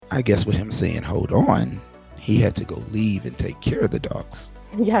I guess with him saying, hold on, he had to go leave and take care of the dogs.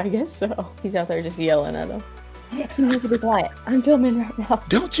 Yeah, I guess so. He's out there just yelling at them. You need to be quiet. I'm filming right now.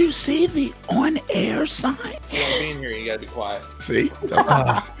 Don't you see the on-air sign? Yeah, being here, you gotta be quiet. See?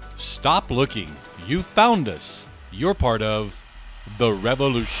 Stop looking. You found us. You're part of the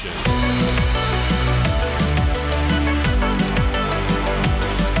revolution.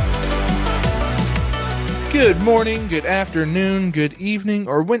 Good morning, good afternoon, good evening,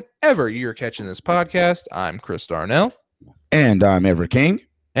 or whenever you're catching this podcast. I'm Chris Darnell. And I'm Everett King.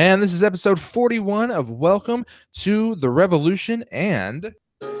 And this is episode 41 of Welcome to the Revolution and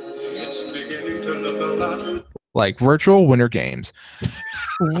it's beginning to look a lot like virtual Winter Games.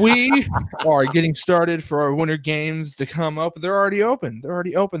 We are getting started for our Winter Games to come up. They're already open.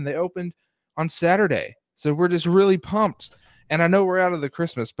 They opened on Saturday. So we're just really pumped. And I know we're out of the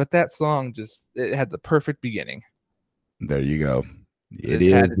Christmas, but that song it had the perfect beginning. There you go. It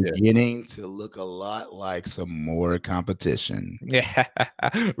is beginning to look a lot like some more competition. Yeah,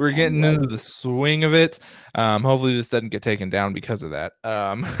 we're getting into the swing of it. Hopefully this doesn't get taken down because of that.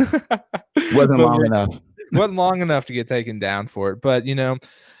 Wasn't long enough. Wasn't long enough to get taken down for it. But, you know,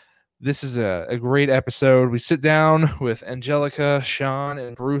 this is a great episode. We sit down with Angelica, Sean,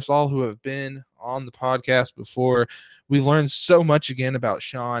 and Bruce, all who have been on the podcast before. We learned so much again about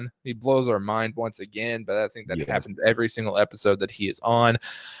Sean. He blows our mind once again, but I think that happens every single episode that he is on.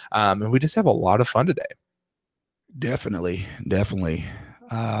 And we just have a lot of fun today. Definitely.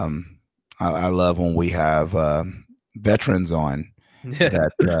 I love when we have veterans on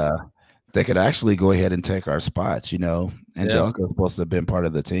that they could actually go ahead and take our spots. You know, Angelica is supposed to have been part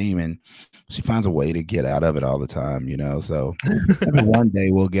of the team, and she finds a way to get out of it all the time, you know. So maybe one day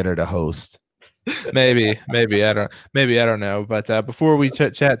we'll get her to host. Maybe I don't know. But before we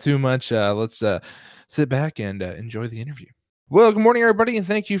chat too much, let's sit back and enjoy the interview. Well, good morning, everybody, and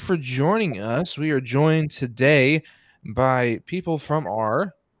thank you for joining us. We are joined today by people from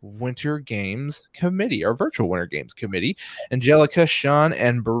our Winter Games Committee, our virtual Winter Games Committee. Angelica, Sean,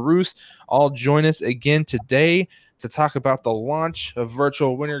 and Bruce all join us again today to talk about the launch of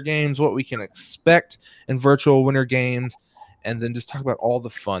virtual Winter Games, what we can expect in virtual Winter Games, and then just talk about all the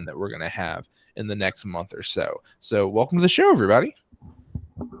fun that we're going to have in the next month or so. So welcome to the show, everybody.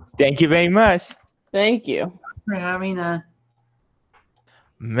 Thank you very much. Thank you for having us.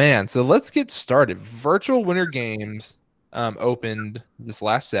 Man, so let's get started. Virtual Winter Games opened this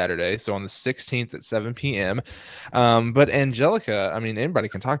last Saturday, so on the 16th at 7 p.m. But Angelica, I mean, anybody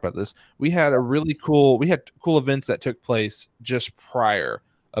can talk about this. We had cool events that took place just prior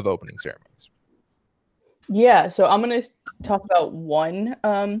of opening ceremonies. Yeah, so I'm going to talk about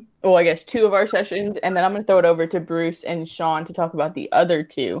two of our sessions, and then I'm going to throw it over to Bruce and Sean to talk about the other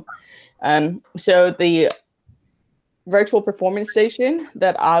two. So the virtual performance station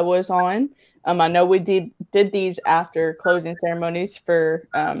that I was on, I know we did these after closing ceremonies for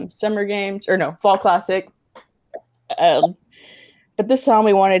Summer Games, Fall Classic. But this time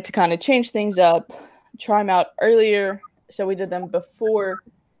we wanted to kind of change things up, try them out earlier. So we did them before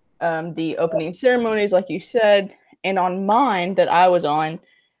the opening ceremonies, like you said. And on mine that I was on,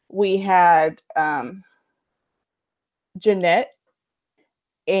 we had Jeanette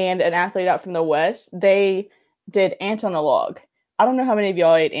and an athlete out from the West. They did ants on a log. I don't know how many of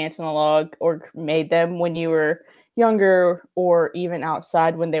y'all ate ants on a log or made them when you were younger or even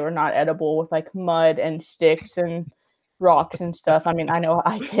outside when they were not edible with like mud and sticks and rocks and stuff. I mean, I know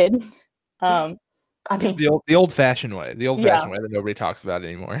I did. The old-fashioned way, fashioned way that nobody talks about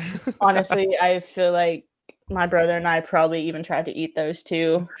anymore. Honestly, I feel like my brother and I probably even tried to eat those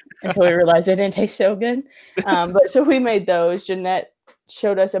too until we realized they didn't taste so good. But so we made those. Jeanette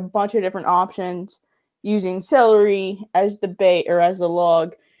showed us a bunch of different options using celery as the bait or as the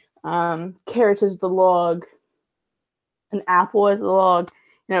log, carrots as the log, an apple as the log,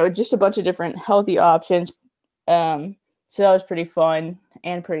 just a bunch of different healthy options. So that was pretty fun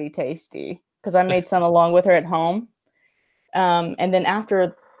and pretty tasty because I made some along with her at home. And then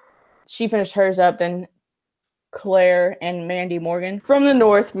after she finished hers up, then Claire and Mandy Morgan from the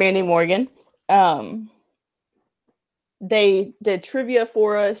North, Mandy Morgan, they did trivia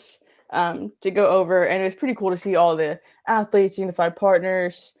for us to go over, and it was pretty cool to see all the athletes, unified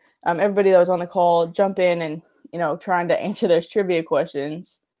partners, everybody that was on the call jump in and trying to answer those trivia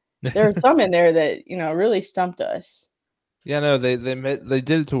questions. There were some in there that really stumped us. Yeah, no, they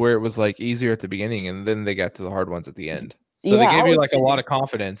did it to where it was like easier at the beginning, and then they got to the hard ones at the end. So they gave you like a lot of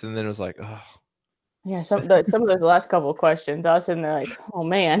confidence, and then it was like, oh. Yeah, some of those last couple of questions, I was sitting there like, oh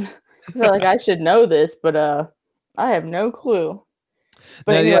man, I feel like I should know this, but I have no clue.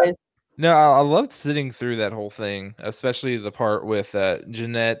 But anyways, No, I loved sitting through that whole thing, especially the part with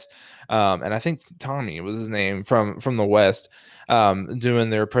Jeanette, and I think Tommy was his name from the West,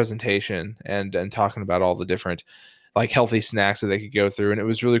 doing their presentation and talking about all the different like healthy snacks that they could go through, and it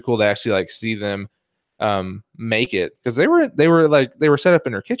was really cool to actually like see them make it, because they were set up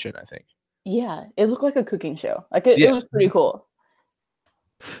in her kitchen, I think. Yeah, it looked like a cooking show. Like it was pretty cool.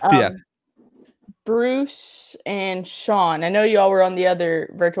 Yeah. Bruce and Sean, I know y'all were on the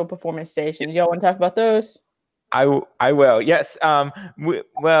other virtual performance stations. Y'all want to talk about those? I will. Yes. So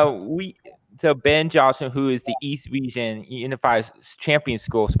Ben Johnson, who is the East Region Unified Champion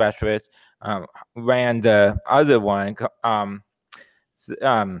School Specialist, ran the other one called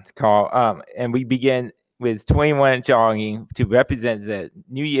and we began with 21 jogging to represent the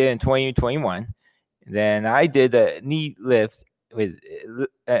new year in 2021. Then I did the knee lifts with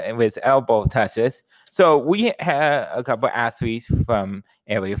elbow touches. So we had a couple of athletes from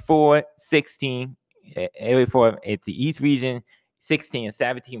area 4, 16, area 4 at the East Region, 16 and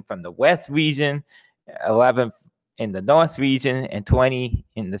 17 from the West Region, 11 in the North Region, and 20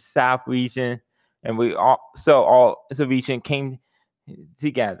 in the South Region. And we all the region came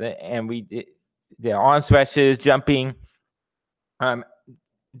together, and we did the arm stretches, jumping,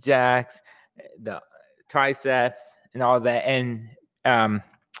 jacks, the triceps, and all that, and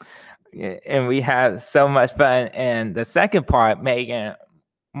we had so much fun. And the second part, Megan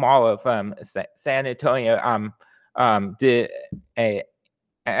Marlowe from San Antonio did a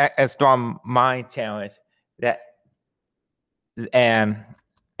strong mind challenge that, and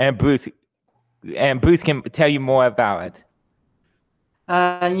Bruce can tell you more about it.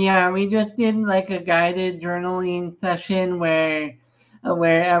 Yeah, we just did like a guided journaling session where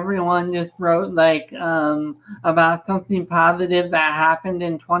everyone just wrote like about something positive that happened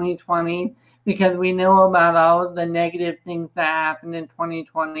in 2020, because we know about all of the negative things that happened in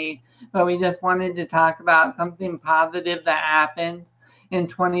 2020, but we just wanted to talk about something positive that happened in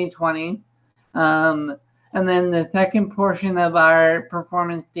 2020. And then the second portion of our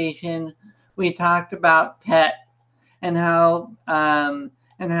performance station, we talked about pets and how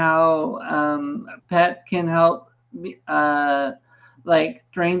pets can help like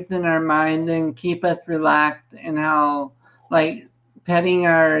strengthen our minds and keep us relaxed, and how like petting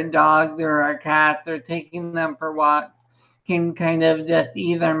our dogs or our cats or taking them for walks can kind of just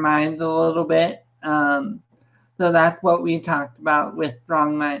ease our minds a little bit. So that's what we talked about with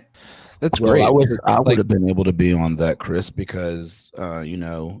Strong Mind. That's great. I would have been able to be on that, Chris, because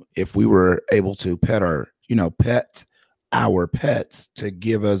if we were able to pet our pets to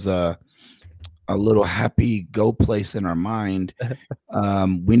give us a little happy go place in our mind,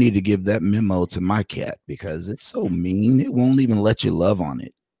 we need to give that memo to my cat, because it's so mean. It won't even let you love on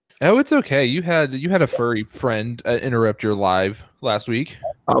it. Oh, it's okay. You had a furry friend interrupt your live last week.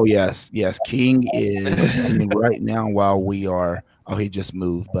 Oh yes. King is right now while we are. Oh, he just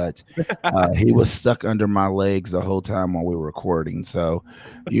moved, but he was stuck under my legs the whole time while we were recording. So,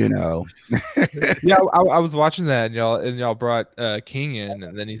 Yeah, I was watching that, and y'all brought King in,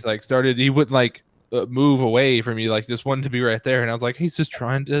 and then he wouldn't like move away from you, like just wanted to be right there, and I was like, he's just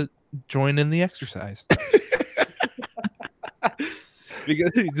trying to join in the exercise.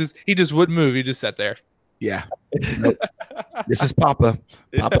 Because he just wouldn't move. He just sat there. Yeah. Nope. This is Papa.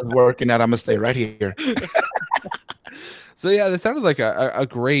 Papa's working out. I'm gonna stay right here. So yeah, that sounded like a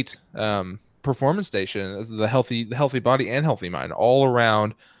great performance station. The healthy body and healthy mind, all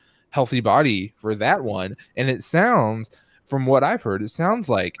around healthy body for that one. And it sounds, from what I've heard, it sounds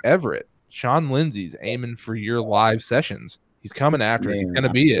like Everett, Sean Lindsay's aiming for your live sessions. He's coming after it. He's gonna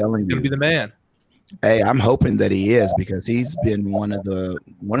be it. He's gonna be the man. Hey, I'm hoping that he is, because he's been one of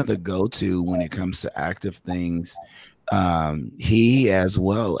the go-to when it comes to active things. He, as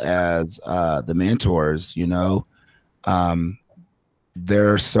well as the mentors,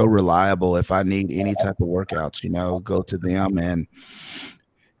 they're so reliable. If I need any type of workouts, go to them and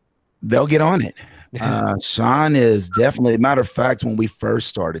they'll get on it. Sean is definitely, matter of fact, when we first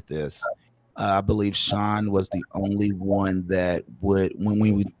started this, I believe Sean was the only one that would, let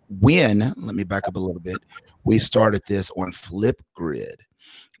me back up a little bit. We started this on Flipgrid.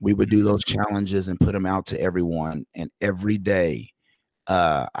 We would do those challenges and put them out to everyone. And every day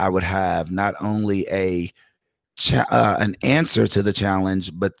I would have not only an answer to the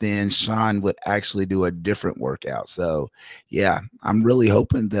challenge, but then Sean would actually do a different workout. So yeah, I'm really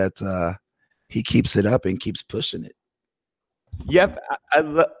hoping that he keeps it up and keeps pushing it. Yep,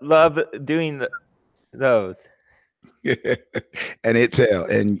 I love doing those. And it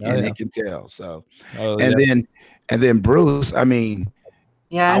can tell. So and then Bruce, I mean,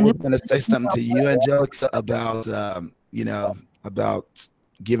 yeah, I was gonna say something to you, Angelica, about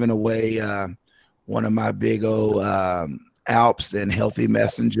giving away one of my big old Alps and Healthy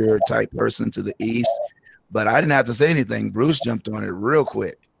Messenger type person to the east. But I didn't have to say anything. Bruce jumped on it real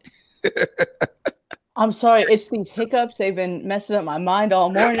quick. I'm sorry, it's these hiccups. They've been messing up my mind all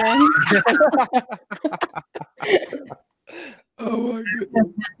morning. Oh my goodness.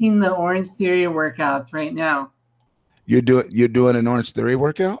 I'm taking the Orange Theory workouts right now. You're doing an Orange Theory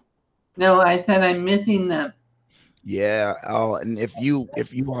workout? No, I said I'm missing them. Yeah. Oh, and if you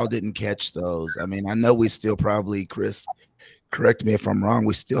all didn't catch those, I mean, I know we still probably, Chris, correct me if I'm wrong,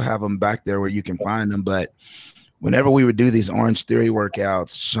 we still have them back there where you can find them. But whenever we would do these Orange Theory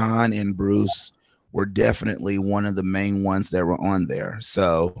workouts, Sean and Bruce were definitely one of the main ones that were on there.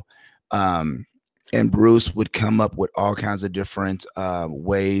 So, and Bruce would come up with all kinds of different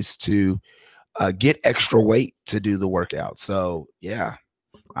ways to get extra weight to do the workout. So yeah,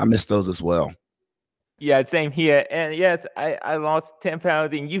 I miss those as well. Yeah, same here. And yes, I lost 10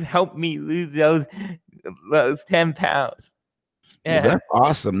 pounds, and you helped me lose those 10 pounds. Well, that's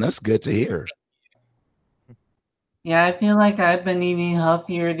awesome. That's good to hear. Yeah, I feel like I've been eating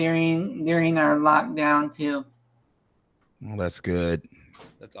healthier during our lockdown too. Well, that's good.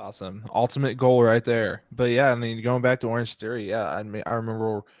 That's awesome. Ultimate goal right there. But yeah, I mean, going back to Orange Theory, yeah, I mean, I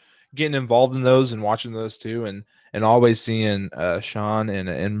remember getting involved in those and watching those too, and always seeing Sean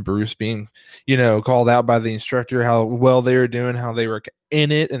and Bruce being, called out by the instructor, how well they were doing, how they were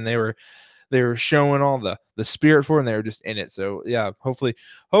in it, and they were showing all the spirit for it, and they were just in it. So yeah, hopefully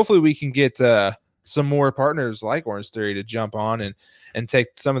we can get some more partners like Orange Theory to jump on and take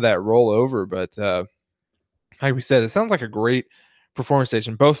some of that role over. But like we said, it sounds like a great performance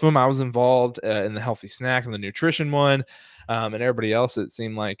station. Both of them, I was involved in the healthy snack and the nutrition one, and everybody else, it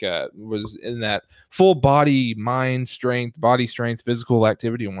seemed like was in that full body, mind strength, body strength, physical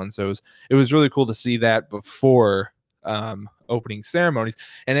activity one. So it was really cool to see that before opening ceremonies.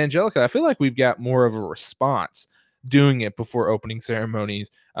 And Angelica, I feel like we've got more of a response doing it before opening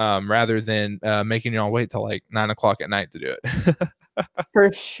ceremonies rather than making y'all wait till like 9 o'clock at night to do it.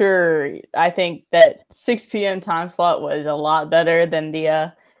 For sure. I think that 6 p.m. time slot was a lot better than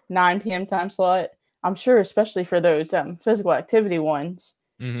the 9 p.m. time slot. I'm sure, especially for those physical activity ones.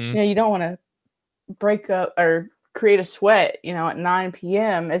 Mm-hmm. You don't want to break up or create a sweat, at 9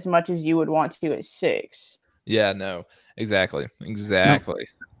 p.m. as much as you would want to at 6. Yeah, no, exactly.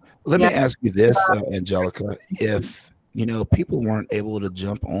 Let me ask you this, Angelica. If people weren't able to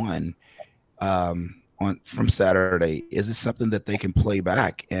jump on from Saturday, is it something that they can play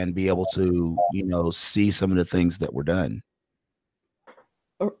back and be able to see some of the things that were done?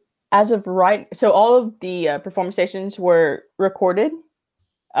 As of right, so all of the performance stations were recorded.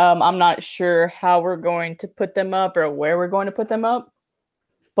 I'm not sure how we're going to put them up or where we're going to put them up,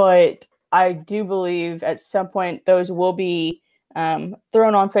 but I do believe at some point those will be thrown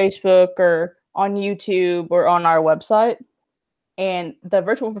on Facebook or on YouTube or on our website. And the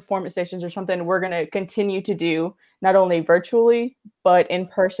virtual performance stations are something we're going to continue to do, not only virtually, but in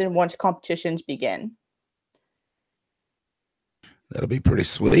person once competitions begin. That'll be pretty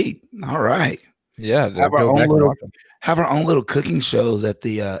sweet. All right. Yeah. Have our own little cooking shows at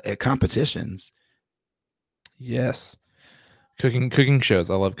the at competitions. Yes. Cooking shows.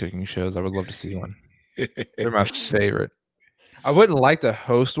 I love cooking shows. I would love to see one. They're my favorite. I wouldn't like to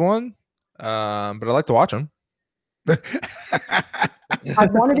host one, but I like to watch them. I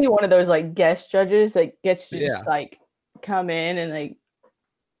want to be one of those like guest judges that gets to just like come in and like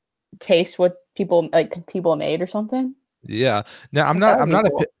taste what people made or something. Yeah. Now I'm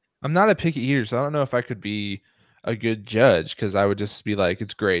not a picky eater, so I don't know if I could be a good judge because I would just be like,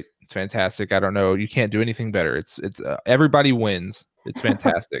 it's great, it's fantastic. I don't know, you can't do anything better. It's everybody wins. It's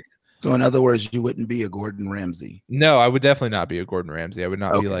fantastic. So in other words, you wouldn't be a Gordon Ramsay. No, I would definitely not be a Gordon Ramsay. I would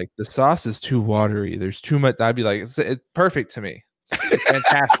not be like, the sauce is too watery. There's too much. I'd be like, it's perfect to me. It's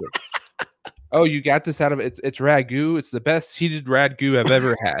fantastic. Oh, you got this out of it. It's ragu. It's the best heated ragu I've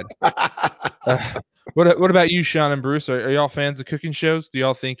ever had. What about you, Sean and Bruce? Are y'all fans of cooking shows? Do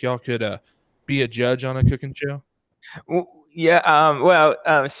y'all think y'all could be a judge on a cooking show? Well,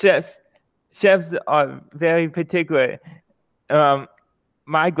 yeah. Chefs are very particular.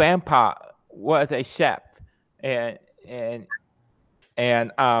 My grandpa was a chef, and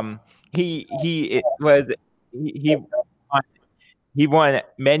he won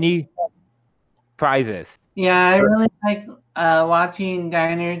many prizes. Yeah, I really like watching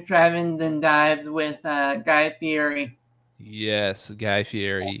Diners, Drive-Ins, and Dives with Guy Fieri. Yes, Guy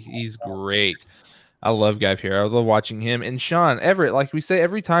Fieri. He's great. I love Guy Fieri. I love watching him. And Sean Everett, like we say,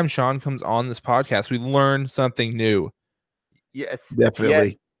 every time Sean comes on this podcast, we learn something new. Yes.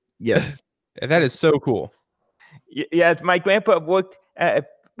 Definitely. Yes. That is so cool. Yes, my grandpa worked at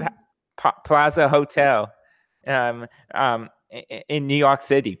Plaza Hotel in New York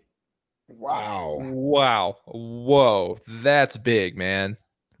City. Wow. Wow. Whoa. That's big, man.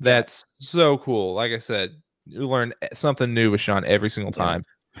 That's so cool. Like I said, you learn something new with Sean every single time.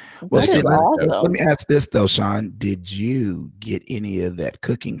 Well, That see, is awesome. let me ask this though, Sean. Did you get any of that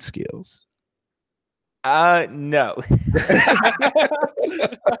cooking skills? No.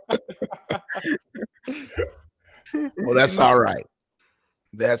 Well, that's all right.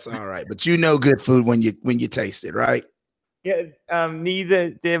 That's all right. But you know good food when you taste it, right? Yeah.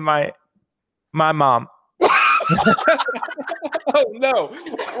 Neither did my mom. Oh no.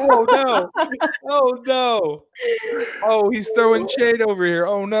 Oh no. Oh no. Oh, he's throwing shade over here.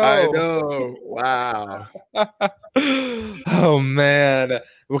 Oh no. I know. Wow. Oh man.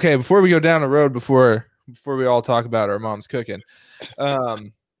 Okay, before we go down the road, before we all talk about our mom's cooking,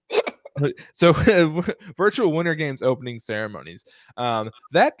 so virtual Winter Games opening ceremonies,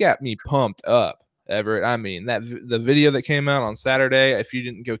 that got me pumped up, Everett. I mean, the video that came out on Saturday, if you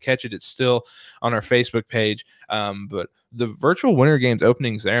didn't go catch it, it's still on our Facebook page. But the virtual Winter Games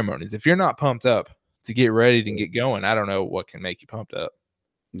opening ceremonies, if you're not pumped up to get ready to get going, I don't know what can make you pumped up.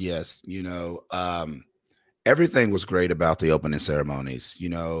 Yes, everything was great about the opening ceremonies.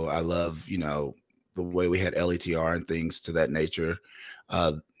 I love, the way we had LETR and things to that nature.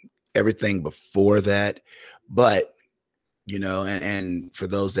 Everything before that, but and for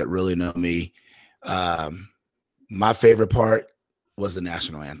those that really know me, my favorite part was the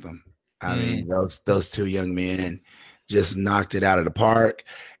national anthem. I mean, those two young men just knocked it out of the park,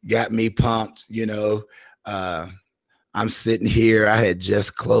 got me pumped. I'm sitting here. I had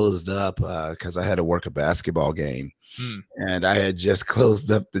just closed up because I had to work a basketball game. And I had just closed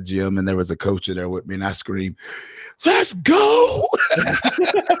up the gym, and there was a coach in there with me, and I screamed, "Let's go!"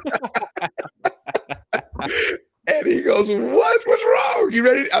 And he goes, What's wrong? You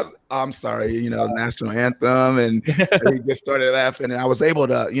ready?" I'm sorry, national anthem. And he just started laughing, and I was able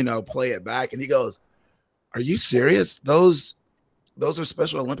to, play it back. And he goes, "Are you serious? Those are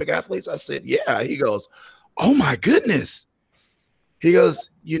Special Olympic athletes?" I said, "Yeah." He goes, "Oh my goodness." He goes,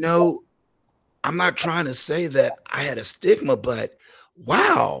 "I'm not trying to say that I had a stigma, but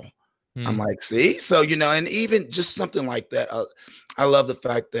wow." I'm like, see? So, and even just something like that. I love the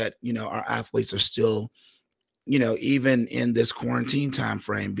fact that, our athletes are still, even in this quarantine time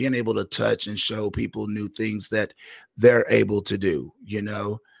frame, being able to touch and show people new things that they're able to do,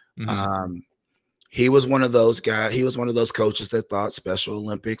 He was one of those guys. He was one of those coaches that thought Special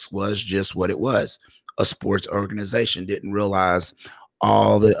Olympics was just what it was, a sports organization, didn't realize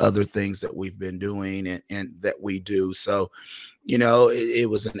all the other things that we've been doing and that we do. So, it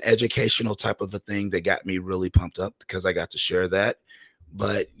was an educational type of a thing that got me really pumped up because I got to share that.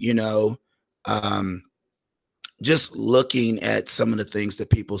 But, just looking at some of the things that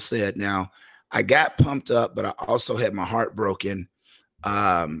people said. Now, I got pumped up, but I also had my heart broken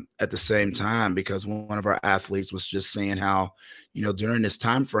at the same time, because one of our athletes was just saying how, during this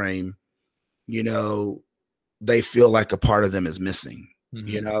time frame, they feel like a part of them is missing,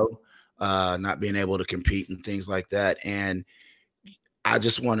 not being able to compete and things like that. And I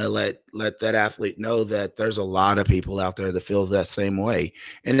just want to let that athlete know that there's a lot of people out there that feel that same way.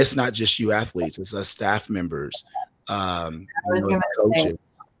 And it's not just you athletes, it's us staff members, coaches.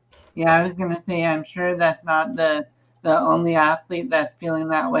 I was going to say, I'm sure that's not the only athlete that's feeling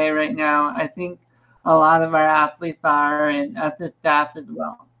that way right now. I think a lot of our athletes are, and at the staff as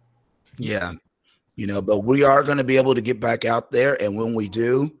well. Yeah. But we are going to be able to get back out there. And when we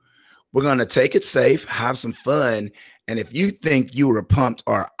do, we're going to take it safe, have some fun. And if you think you were pumped,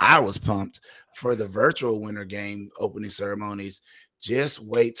 or I was pumped for the virtual Winter Game opening ceremonies, just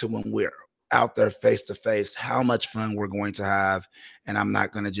wait till when we're out there face to face, how much fun we're going to have. And I'm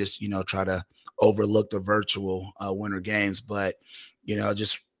not going to just, try to overlook the virtual Winter Games, but,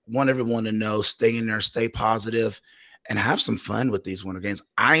 just want everyone to know, stay in there, stay positive, and have some fun with these Winter Games.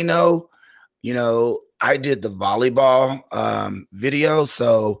 I know, I did the volleyball video,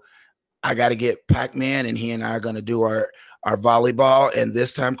 so I got to get Pac-Man, and he and I are going to do our volleyball. And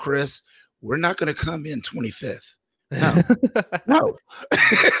this time, Chris, we're not going to come in 25th. No, no.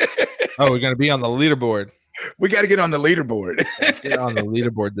 Oh, we're going to be on the leaderboard. We got to get on the leaderboard. Get on the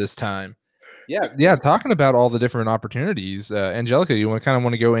leaderboard this time. Yeah. Talking about all the different opportunities, Angelica, you want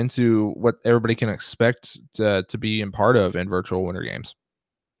to go into what everybody can expect to be in part of in virtual Winter Games?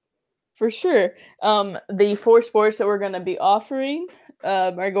 For sure. The 4 sports that we're going to be offering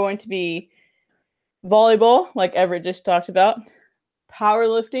are going to be volleyball, like Everett just talked about,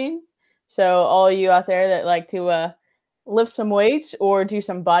 powerlifting. So all you out there that like to lift some weights or do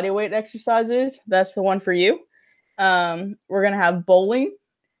some body weight exercises, that's the one for you. We're going to have bowling,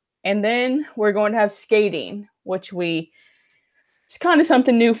 and then we're going to have skating, which it's kind of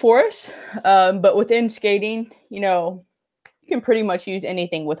something new for us. But within skating, you can pretty much use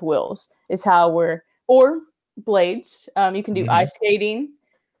anything with wheels is how or blades. You can do ice skating,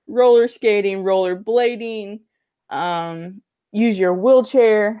 roller skating, roller blading, use your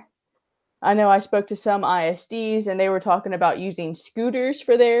wheelchair. I know I spoke to some ISDs and they were talking about using scooters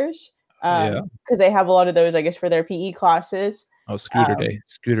for theirs. Because they have a lot of those, I guess, for their PE classes. Oh, scooter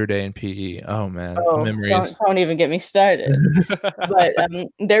day in PE. Oh man, memories. Don't even get me started. But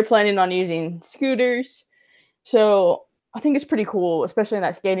they're planning on using scooters, so I think it's pretty cool, especially in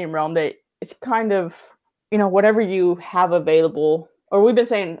that skating realm. That it's kind of whatever you have available, or we've been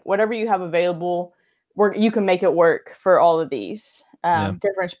saying whatever you have available, you can make it work for all of these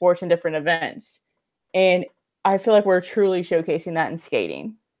different sports and different events. And I feel like we're truly showcasing that in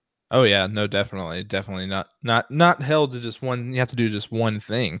skating. Oh yeah, no, definitely not held to just one. You have to do just one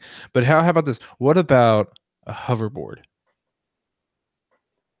thing. But how about this? What about a hoverboard?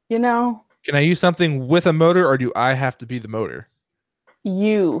 Can I use something with a motor, or do I have to be the motor?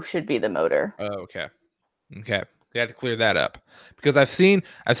 You should be the motor. Oh, okay. We had to clear that up because I've seen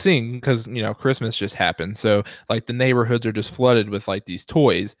because Christmas just happened, so like the neighborhoods are just flooded with like these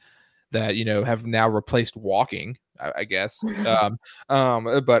toys that have now replaced walking, I guess. But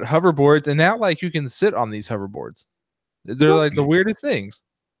hoverboards, and now like you can sit on these hoverboards. They're like the weirdest things.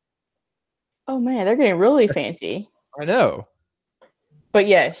 Oh man, they're getting really fancy. I know. But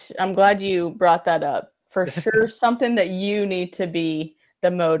yes, I'm glad you brought that up. For sure, something that you need to be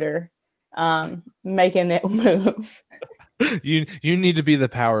the motor, making it move. You need to be the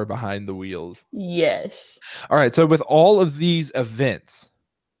power behind the wheels. Yes. All right. So with all of these events,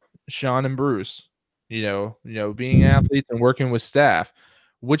 Sean and Bruce, being athletes and working with staff,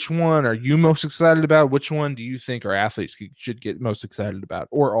 which one are you most excited about? Which one do you think our athletes should get most excited about,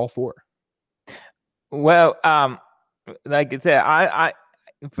 or all four? Well, like I said,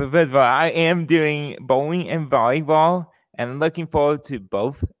 first of all, I am doing bowling and volleyball, and I'm looking forward to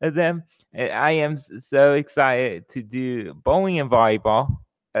both of them. And I am so excited to do bowling and volleyball.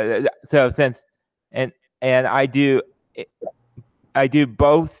 And I do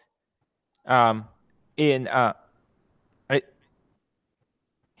both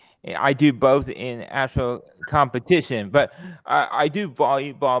I do both in actual competition, but I do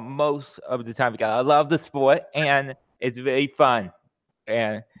volleyball most of the time because I love the sport and it's very fun.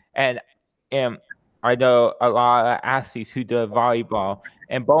 And I know a lot of athletes who do volleyball,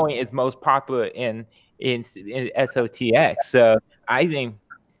 and bowling is most popular in SOTX. So I think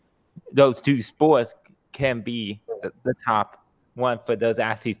those two sports can be the top one for those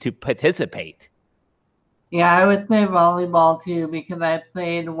athletes to participate. Yeah, I would say volleyball too, because I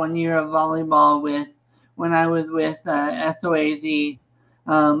played 1 year of volleyball when I was with SOAZ.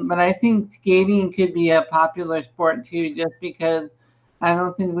 But I think skating could be a popular sport too, just because I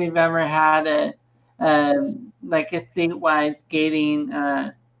don't think we've ever had a statewide skating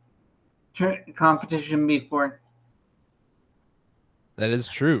competition before. That is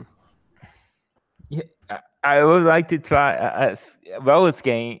true. Yeah, I would like to try roller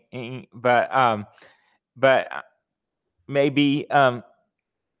skating, but maybe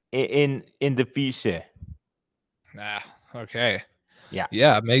in the future. Okay.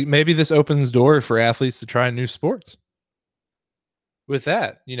 Yeah. Maybe this opens door for athletes to try new sports. With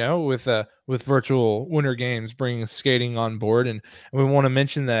that, with virtual Winter Games bringing skating on board, and we want to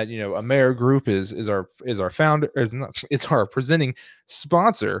mention that Amair Group is our founder, it's our presenting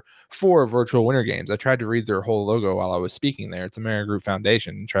sponsor for virtual Winter Games. I tried to read their whole logo while I was speaking there. It's Amair Group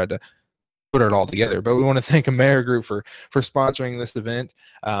Foundation, and tried to put it all together. But we want to thank Amair Group for sponsoring this event,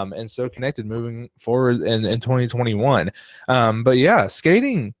 and so connected moving forward in 2021. But yeah,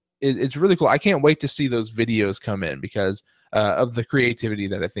 skating, it's really cool. I can't wait to see those videos come in because of the creativity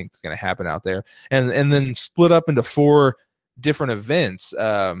that I think is going to happen out there, and then split up into 4 different events.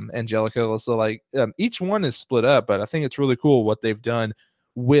 Angelica, so each one is split up, but I think it's really cool what they've done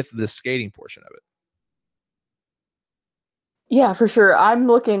with the skating portion of it. Yeah, for sure. I'm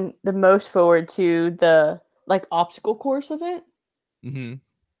looking the most forward to the obstacle course event.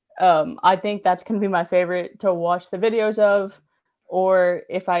 Mm-hmm. I think that's going to be my favorite to watch the videos of, or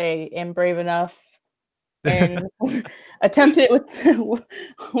if I am brave enough and attempt it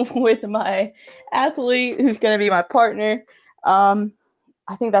with my athlete who's going to be my partner. I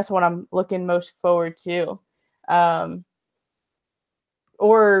think that's what I'm looking most forward to.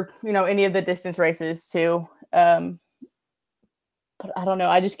 Or any of the distance races too. But I don't know.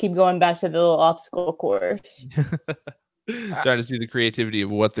 I just keep going back to the little obstacle course. Trying to see the creativity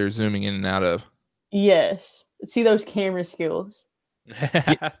of what they're zooming in and out of. Yes. see those camera skills.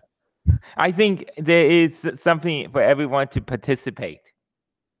 I think there is something for everyone to participate.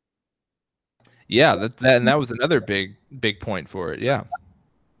 Yeah, that was another big point for it. Yeah.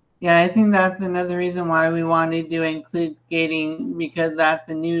 Yeah, I think that's another reason why we wanted to include skating, because that's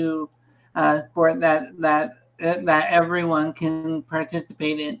a new sport that everyone can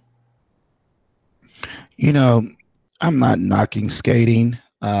participate in. You know, I'm not knocking skating,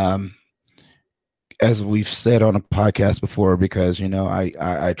 as we've said on a podcast before, because you know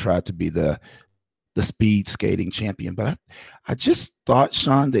I tried to be the speed skating champion, but I just thought,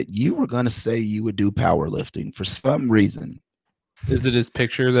 Sean, that you were going to say you would do powerlifting for some reason. Is it his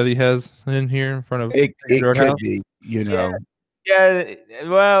picture that he has in here in front of it could house? be, you know. Yeah,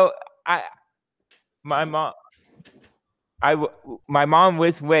 well, my mom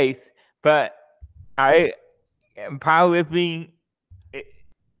lifts weights, but I am powerlifting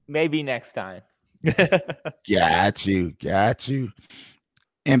maybe next time. Got you.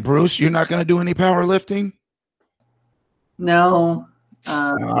 And Bruce, you're not going to do any powerlifting? No.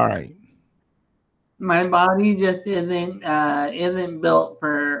 All right. My body just isn't built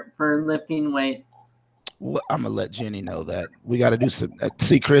for lifting weight. Well, I'm gonna let Jenny know that we got to do some.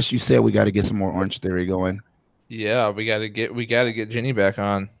 See, Chris, you said we got to get some more Orange Theory going. Yeah, we got to get Jenny back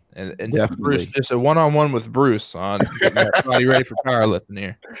on, and Definitely. Bruce, just a one-on-one with Bruce on getting that body ready for powerlifting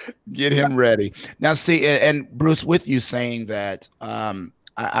here. Get him ready now. See, and Bruce, with you saying that,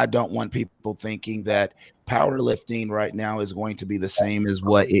 I don't want people thinking that powerlifting right now is going to be the same as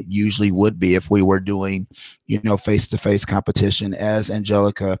what it usually would be if we were doing, you know, face-to-face competition. As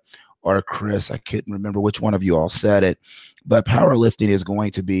Angelica or Chris, I couldn't remember which one of you all said it, but powerlifting is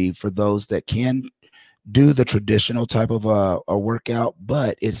going to be for those that can do the traditional type of a workout,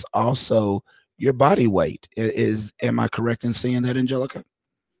 but it's also your body weight. Am I correct in saying that, Angelica?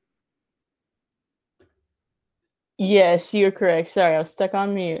 Yes, you're correct. Sorry, I was stuck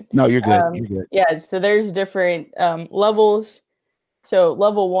on mute. No, you're good. You're good. Yeah, so there's different levels. So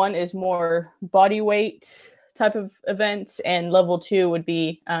level 1 is more body weight type of events, and level 2 would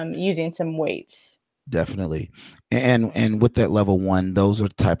be using some weights. Definitely. And with that level 1, those are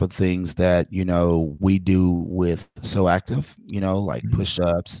the type of things that, you know, we do with So Active, you know, like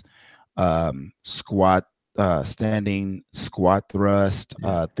push-ups, squat, standing squat thrust,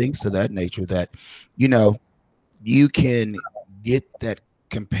 things of that nature that, you know, you can get that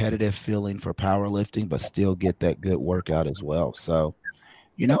competitive feeling for powerlifting, but still get that good workout as well. So,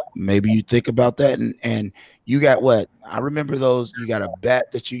 you know, maybe you think about that. And you got what? I remember those. You got a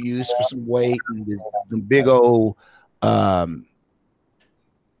bat that you use for some weight, and the big old,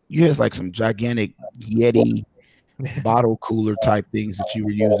 you had like some gigantic Yeti bottle cooler type things that you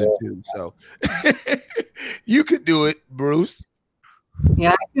were using too. So you could do it, Bruce.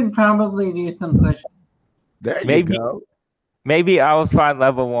 Yeah, I could probably do some push-ups. There you go. Maybe I'll try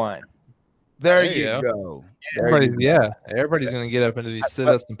level 1. There you go. Everybody's gonna get up into these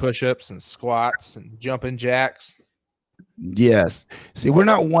sit-ups and push-ups and squats and jumping jacks. Yes. See, we're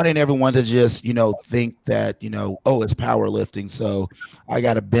not wanting everyone to just, you know, think that, you know, oh, it's powerlifting, so I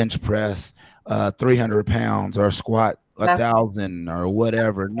got to bench press 300 pounds or squat 1,000 or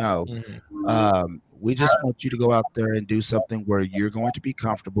whatever. No. We just want you to go out there and do something where you're going to be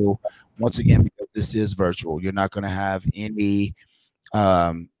comfortable. Once again, because this is virtual, you're not going to have any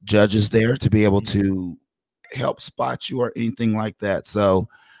judges there to be able to help spot you or anything like that. So,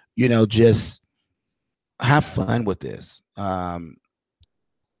 you know, just have fun with this, and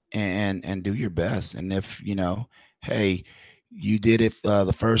do your best. And if, you know, hey, you did it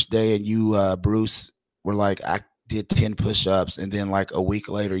the first day and you, Bruce, were like, I did 10 push-ups, and then like a week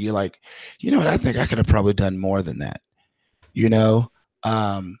later you're like, you know what, I think I could have probably done more than that. You know,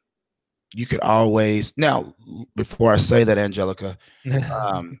 you could always, now before I say that, Angelica,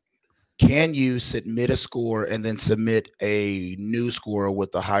 can you submit a score and then submit a new score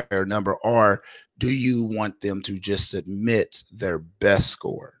with a higher number, or do you want them to just submit their best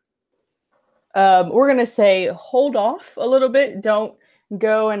score? We're gonna say hold off a little bit. Don't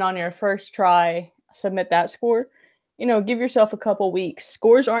go and on your first try submit that score. You know, give yourself a couple weeks.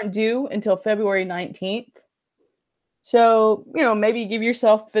 Scores aren't due until February 19th. So, you know, maybe give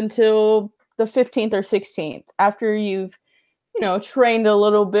yourself until the 15th or 16th after you've, you know, trained a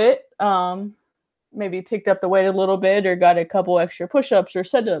little bit, maybe picked up the weight a little bit or got a couple extra push-ups or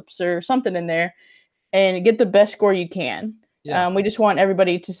sit-ups or something in there, and get the best score you can. Yeah. We just want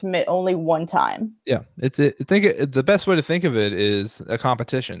everybody to submit only one time. Yeah, the best way to think of it is a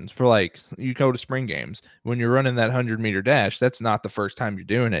competition. For like, you go to spring games when you're running that 100-meter dash. That's not the first time you're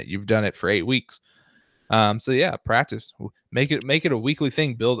doing it. You've done it for 8 weeks. So yeah, practice. Make it a weekly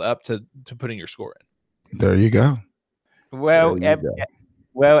thing. Build up to putting your score in. There you go. Well, There you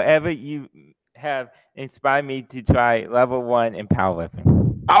go. ever you have inspired me to try level 1 in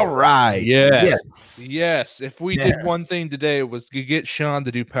powerlifting. All right. Yes. If we did one thing today, it was to get Sean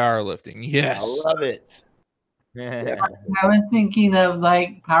to do powerlifting. Yes. I love it. I was thinking of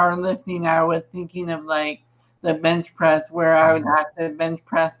like powerlifting. I was thinking of like the bench press where I would have to bench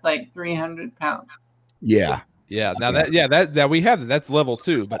press like 300 pounds. Yeah. Yeah. Now that we have that's level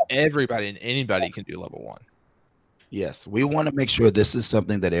 2, but everybody and anybody can do level 1. Yes, we want to make sure this is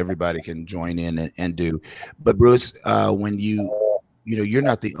something that everybody can join in and do. But Bruce, when you're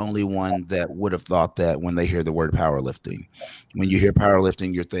not the only one that would have thought that when they hear the word powerlifting. When you hear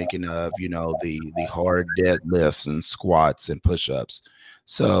powerlifting, you're thinking of, the hard deadlifts and squats and push-ups.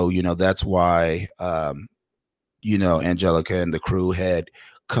 So, that's why, Angelica and the crew had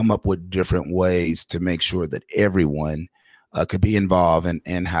come up with different ways to make sure that everyone could be involved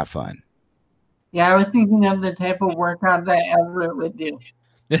and have fun. Yeah, I was thinking of the type of workout that Everett would do.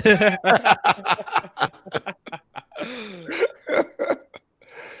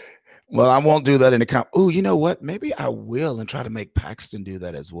 Well, I won't do that in the comp. Oh, you know what? Maybe I will and try to make Paxton do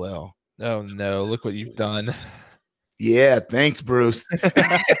that as well. Oh no! Look what you've done. Yeah, thanks, Bruce.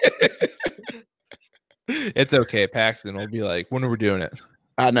 It's okay. Paxton will be like, "When are we doing it?"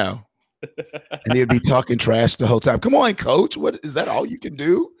 I know, and he'd be talking trash the whole time. Come on, coach. What is that? All you can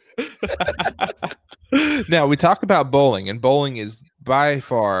do? Now we talk about bowling, and bowling is by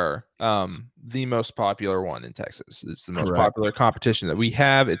far the most popular one in Texas. It's the most popular competition that we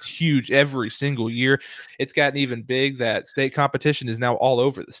have. It's huge every single year. It's gotten even big that state competition is now all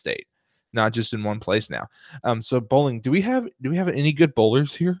over the state, not just in one place now. So bowling, do we have any good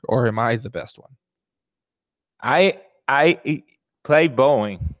bowlers here, or am I the best one? I play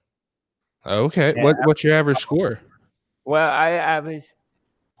bowling. Okay, yeah. What's your average score? Well, I average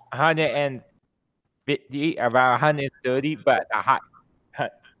 150, about 130, but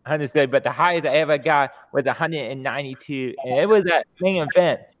the highest I ever got was 192, and it was at main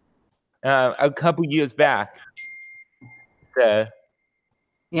event a couple years back. So,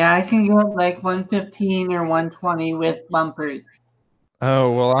 yeah, I can go like 115 or 120 with bumpers.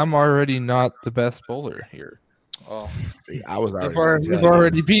 Oh well, I'm already not the best bowler here. Oh, see, I was you've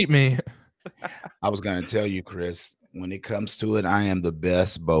already beat me. I was going to tell you, Chris. When it comes to it, I am the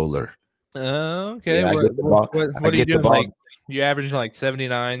best bowler. Okay. Yeah, what are you doing? Like you average like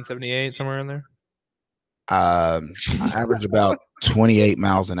 79, 78, somewhere in there? I average about 28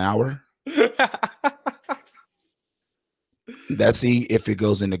 miles an hour. That's if it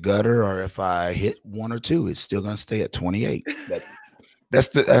goes in the gutter or if I hit 1 or 2, it's still going to stay at 28.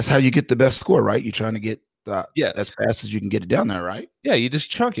 That's how you get the best score, right? You're trying to get as fast as you can get it down there, right? Yeah, you just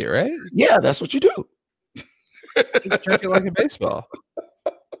chunk it, right? Yeah, that's what you do. Just chunk it like a baseball.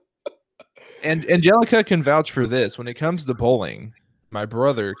 And Angelica can vouch for this. When it comes to bowling, my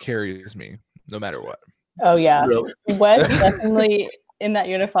brother carries me no matter what. Oh yeah, really? Wes definitely in that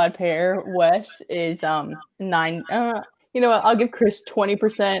unified pair. Wes is 9. You know what? I'll give Chris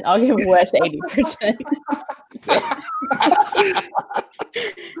 20%. I'll give Wes 80%.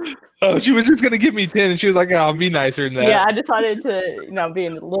 Oh, she was just gonna give me 10, and she was like, "Oh, I'll be nicer than that." Yeah, I decided to be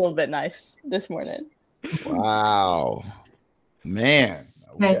a little bit nice this morning. Wow, man.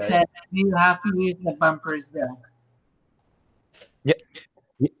 Okay. You have to use the bumpers though. Yeah.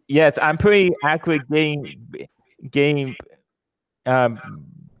 Yes, I'm pretty accurate getting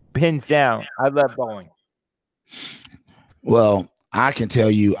pins down. I love bowling. Well, I can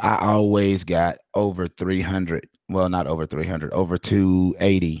tell you, I always got over 300. Well, not over 300, over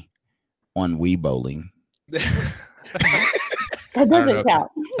 280 on Wii bowling. That doesn't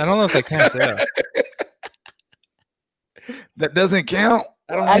count. I don't know if that counts. Yeah. That doesn't count.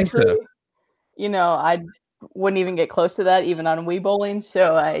 I don't Actually, think so. I wouldn't even get close to that, even on Wii bowling.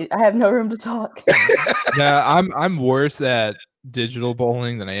 So I have no room to talk. Yeah, I'm worse at digital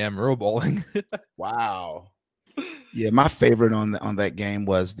bowling than I am real bowling. Wow. Yeah, my favorite on that game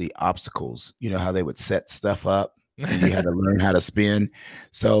was the obstacles. You know how they would set stuff up and you had to learn how to spin.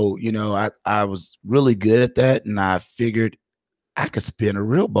 So, I was really good at that, and I figured I could spin a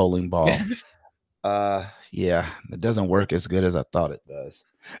real bowling ball. Yeah, it doesn't work as good as I thought it does.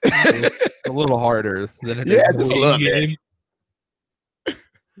 A little harder than it yeah, is just a little bit.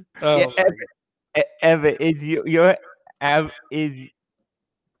 Oh, Evan, what is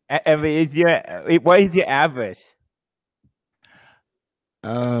your average?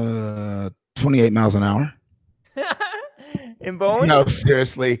 28 miles an hour. In bowling? No,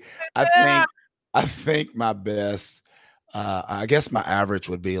 seriously. I think my best. I guess my average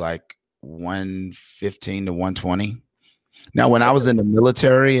would be like 115 to 120. Now, when I was in the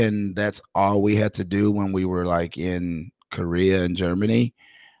military, and that's all we had to do when we were like in Korea and Germany,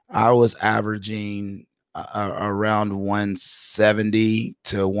 I was averaging around 170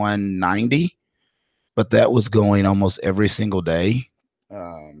 to 190, but that was going almost every single day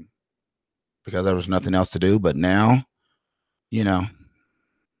because there was nothing else to do. But now, you know,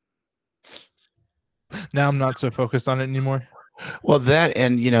 now I'm not so focused on it anymore. Well, that,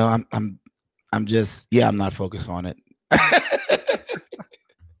 and you know, I'm just, I'm not focused on it.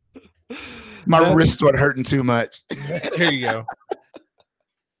 My wrist started hurting too much. There you go.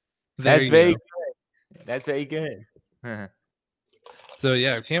 That's very good. That's very good. So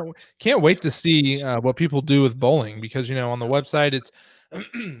yeah, can't wait to see what people do with bowling, because you know on the website it's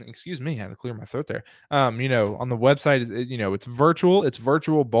excuse me, I had to clear my throat there. You know, on the website you know it's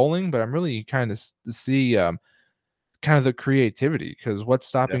virtual bowling, but I'm really kind of to see kind of the creativity, because what's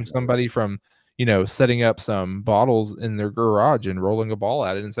stopping somebody from, you know, setting up some bottles in their garage and rolling a ball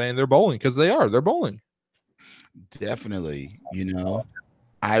at it and saying they're bowling, because they're bowling. Definitely. You know,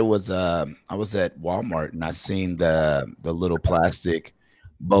 I was at Walmart and I seen the little plastic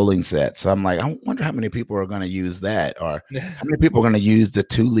bowling set. So I'm like, I wonder how many people are going to use that, or how many people are going to use the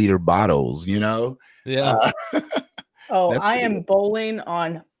 2-liter bottles, you know? Yeah. I am bowling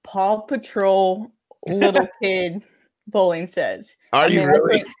on Paw Patrol little kid bowling sets. Are you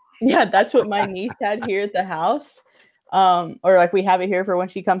really? That's what my niece had here at the house. Or like we have it here for when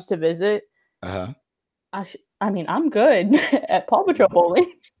she comes to visit. Uh-huh. I mean, I'm good at Paw Patrol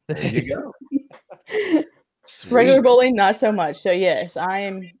bowling. There you go. Regular bowling, not so much. So yes, I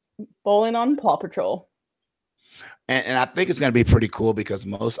am bowling on Paw Patrol. And I think it's going to be pretty cool, because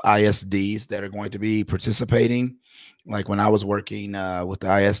most ISDs that are going to be participating, like when I was working with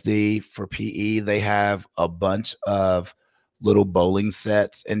the ISD for PE, they have a bunch of little bowling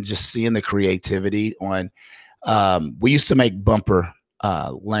sets, and just seeing the creativity on. We used to make bumper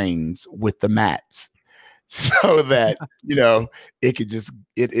lanes with the mats, so that you know it could just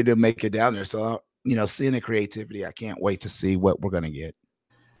it'll make it down there. So you know, seeing the creativity, I can't wait to see what we're gonna get.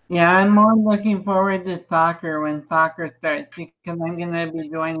 Yeah, I'm more looking forward to soccer when soccer starts, because I'm gonna be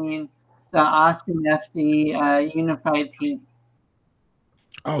joining the Austin FC unified team.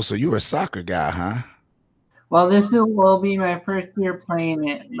 Oh, so you're a soccer guy, huh? Well, will be my first year playing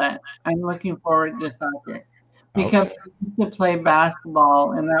it, but I'm looking forward to soccer, because I used to play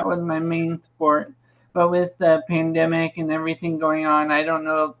basketball and that was my main sport. But with the pandemic and everything going on, I don't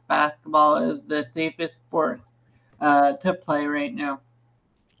know if basketball is the safest sport to play right now.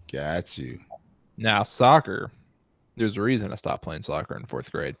 Got you. Now soccer, there's a reason I stopped playing soccer in 4th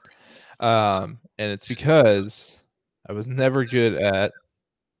grade, and it's because I was never good at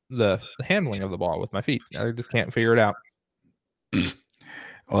the handling of the ball with my feet. I just can't figure it out.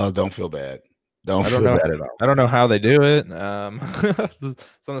 Well, don't feel bad. Don't feel bad at all. I don't know how they do it. Some of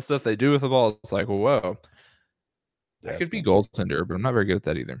the stuff they do with the ball, it's like, whoa. I could be goaltender, but I'm not very good at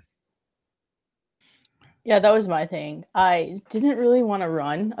that either. Yeah, that was my thing. I didn't really want to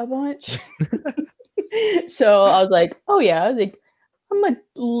run a bunch. So I was like, oh yeah, like I'm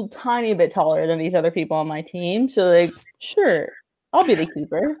a tiny bit taller than these other people on my team. So like, sure, I'll be the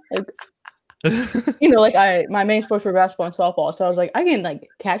keeper. Like, you know, like my main sports were basketball and softball. So I was like, I can like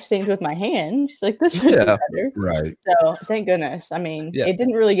catch things with my hands. Like this is better. Right. So thank goodness. I mean, it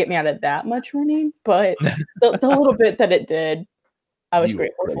didn't really get me out of that much running, but the little bit that it did, I was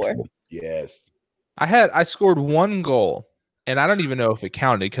grateful for. Yes. I scored 1 goal, and I don't even know if it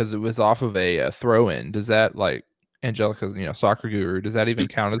counted because it was off of a throw-in. Does that, like, Angelica's, you know, soccer guru, does that even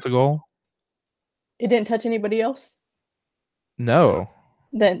count as a goal? It didn't touch anybody else? No.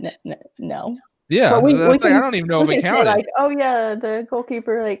 Then no. Yeah, I don't even know if it counted. Like, oh yeah, the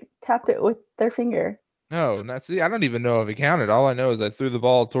goalkeeper like tapped it with their finger. No, I don't even know if it counted. All I know is I threw the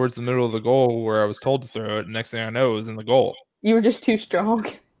ball towards the middle of the goal where I was told to throw it. Next thing I know, it was in the goal. You were just too strong.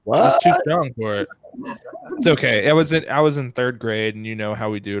 What? I was too strong for it. It's okay. I was in 3rd grade, and you know how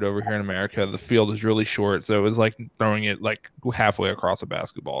we do it over here in America. The field is really short, so it was like throwing it like halfway across a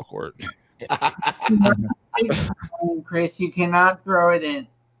basketball court. Chris, you cannot throw it in.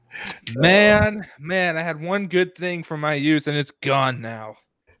 Man, I had one good thing from my youth, and it's gone now.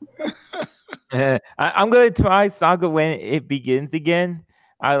 I'm going to try soccer when it begins again.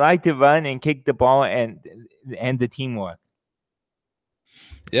 I like to run and kick the ball and the teamwork.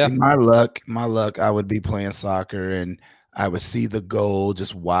 Yeah. See, my luck, I would be playing soccer and I would see the goal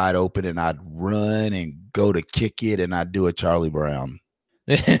just wide open and I'd run and go to kick it and I'd do a Charlie Brown.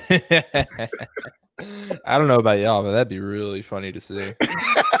 I don't know about y'all, but that'd be really funny to see.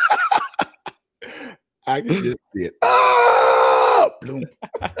 I can just see it. Oh!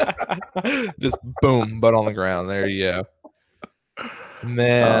 Just boom, butt on the ground. There you go.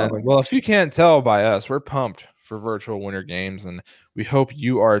 Man, well, if you can't tell by us, we're pumped for virtual Winter Games, and we hope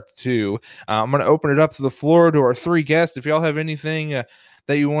you are too. I'm going to open it up to the floor to our three guests. If y'all have anything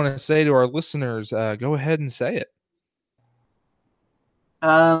that you want to say to our listeners, go ahead and say it.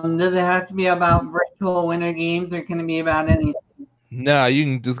 Does it have to be about virtual Winter Games, or can it be about anything? No, you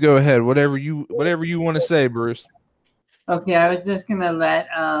can just go ahead. Whatever you want to say, Bruce. Okay, I was just gonna let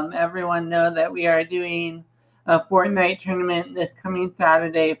everyone know that we are doing a Fortnite tournament this coming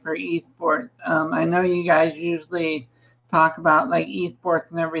Saturday for esports. I know you guys usually talk about like esports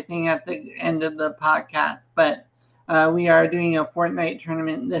and everything at the end of the podcast, but we are doing a Fortnite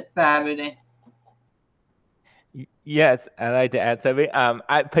tournament this Saturday. Yes, I'd like to add something.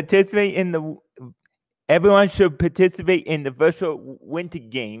 I participate in the. Everyone should participate in the virtual Winter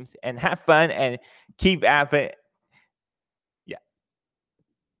Games and have fun and keep at it. Yeah,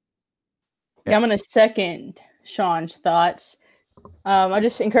 I'm gonna second Sean's thoughts. I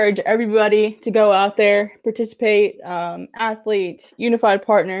just encourage everybody to go out there, participate. Athletes, unified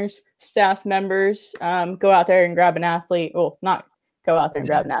partners, staff members, go out there and grab an athlete. Well, not go out there and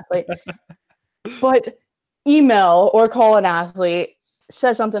grab an athlete, but email or call an athlete,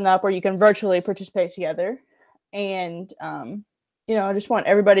 set something up where you can virtually participate together. And, I just want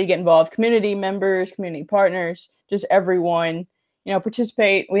everybody to get involved, community members, community partners, just everyone,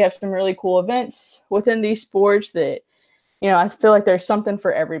 participate. We have some really cool events within these sports that, I feel like there's something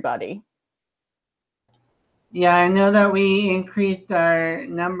for everybody. Yeah, I know that we increased our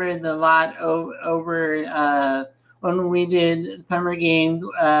numbers a lot over when we did summer games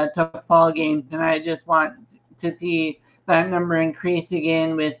to fall games, and I just want to see that number increase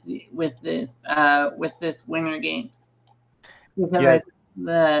again with this Winter Games, because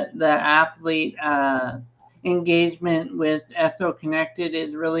the athlete engagement with SO Connected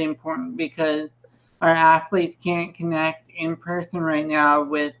is really important, because our athletes can't connect in person right now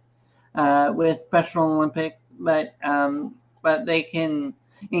with Special Olympics, but they can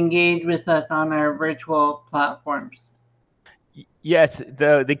engage with us on our virtual platforms. Yes,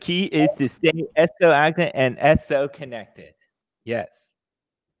 the key is to stay SO active and SO connected. Yes.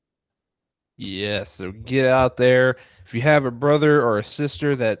 Yes, so get out there. If you have a brother or a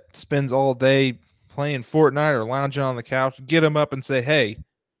sister that spends all day playing Fortnite or lounging on the couch, get them up and say, hey,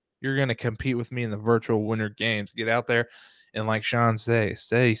 you're going to compete with me in the virtual Winter Games. Get out there and, like Sean say,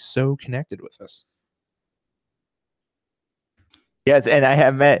 stay so connected with us. Yes, and I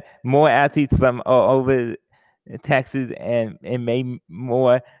have met more athletes from all over Texas and made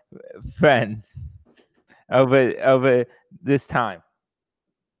more friends over this time.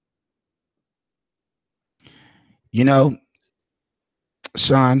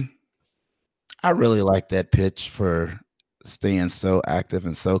 Sean, I really like that pitch for staying so active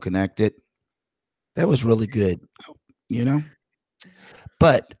and so connected. That was really good,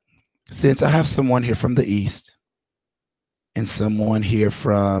 But since I have someone here from the East and someone here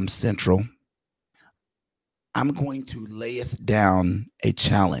from Central, I'm going to layeth down a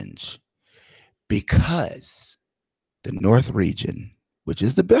challenge, because the North region, which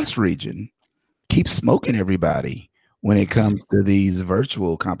is the best region, keeps smoking everybody when it comes to these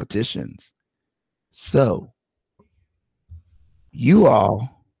virtual competitions. So you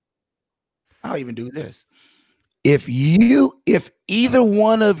all, I'll even do this. If either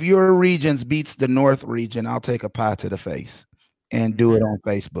one of your regions beats the North region, I'll take a pie to the face and do it on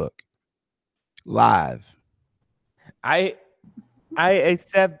Facebook live. I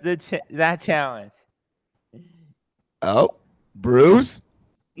accept that challenge. Oh, Bruce?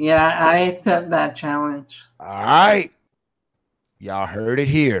 Yeah, I accept that challenge. All right. Y'all heard it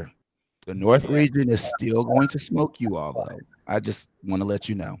here. The North region is still going to smoke you all, though. I just want to let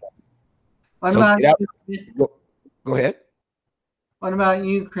you know. What about Go ahead. What about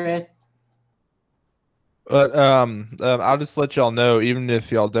you, Chris? But I'll just let y'all know, even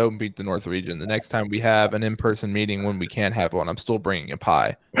if y'all don't beat the North region, the next time we have an in-person meeting, when we can't have one, I'm still bringing a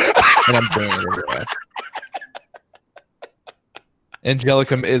pie, and I'm doing it anyway.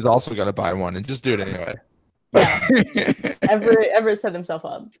 Angelica is also going to buy one, and just do it anyway. Yeah. Everett set himself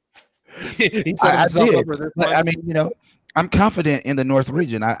up. I did. But, I mean, I'm confident in the North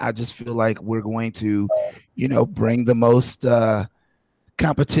region. I just feel like we're going to, bring the most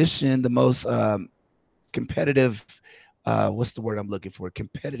competition, the most competitive, what's the word I'm looking for?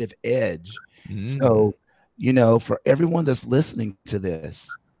 Competitive edge. So, for everyone that's listening to this,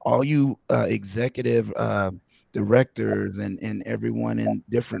 all you executive directors and everyone in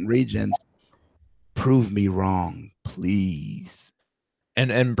different regions, prove me wrong, please.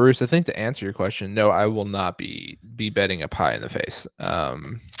 And Bruce, I think to answer your question, no, I will not be betting a pie in the face.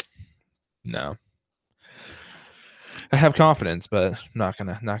 No. I have confidence, but not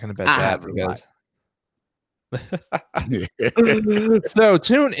gonna bet I that have a lot. because. So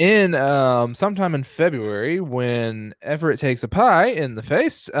tune in sometime in February whenever it takes a pie in the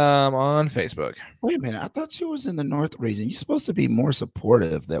face on Facebook. Wait a minute. I thought you was in the North region. You're supposed to be more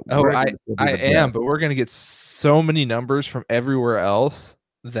supportive. That Oh, we're gonna still be I the am, best. but we're gonna get so many numbers from everywhere else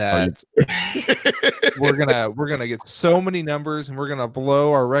that we're gonna get so many numbers, and we're gonna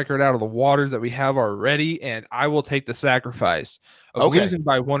blow our record out of the waters that we have already. And I will take the sacrifice of Okay. losing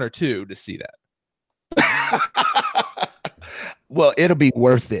by 1 or 2 to see that. Well, it'll be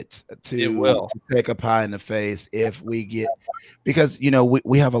worth it It to will. take a pie in the face if we get, because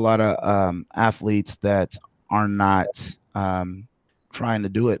we have a lot of athletes that are not trying to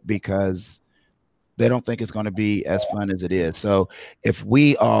do it because they don't think it's going to be as fun as it is. So if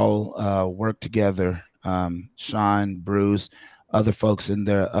we all work together, Sean, Bruce, other folks in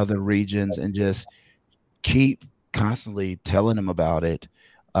the other regions, and just keep constantly telling them about it,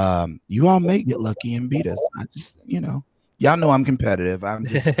 you all may get lucky and beat us. I just, y'all know I'm competitive. I'm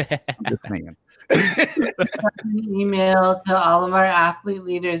just saying. An email to all of our athlete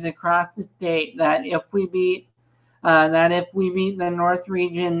leaders across the state that if we beat the North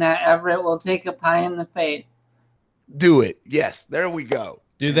region, that Everett will take a pie in the face. Do it. Yes, there we go.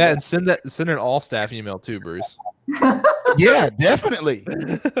 Do that and send an all staff email too, Bruce. Yeah, definitely.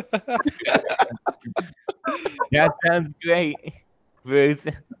 That sounds great, Bruce.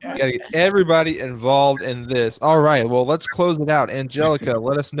 Gotta get everybody involved in this. All right, well, let's close it out. Angelica,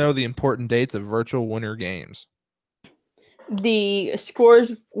 let us know the important dates of virtual Winter Games. The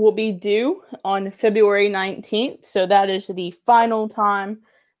scores will be due on February 19th. So that is the final time,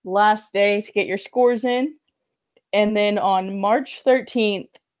 last day to get your scores in. And then on March 13th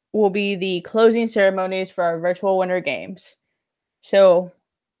will be the closing ceremonies for our virtual Winter Games. So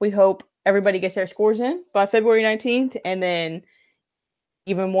we hope everybody gets their scores in by February 19th, and then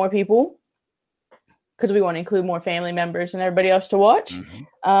even more people, because we want to include more family members and everybody else to watch.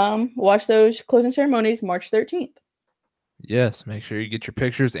 Watch those closing ceremonies March 13th. Yes, make sure you get your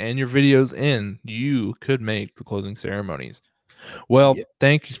pictures and your videos in. You could make the closing ceremonies. Well,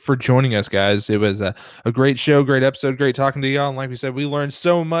 thank you for joining us, guys. It was a great show, great episode, great talking to y'all. And like we said, we learned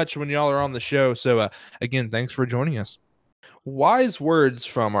so much when y'all are on the show. So again, thanks for joining us. Wise words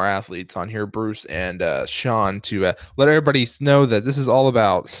from our athletes on here, Bruce and Sean, to let everybody know that this is all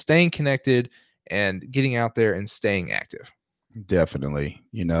about staying connected and getting out there and staying active. Definitely.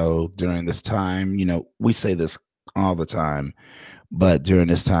 During this time, we say this all the time, but during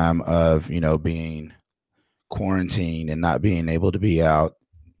this time of, being quarantined and not being able to be out,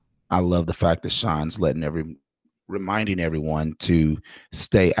 I love the fact that Sean's reminding everyone to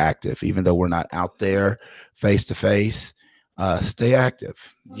stay active, even though we're not out there face to face. Stay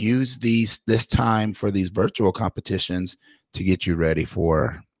active. Use this time for these virtual competitions to get you ready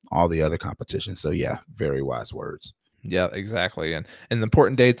for all the other competitions. So yeah, very wise words. Yeah, exactly. And the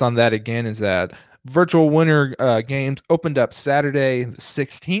important dates on that again is that virtual Winter Games opened up Saturday the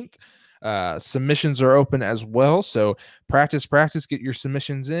 16th. Submissions are open as well. So practice, get your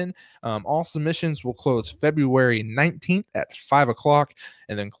submissions in. All submissions will close February 19th at 5:00.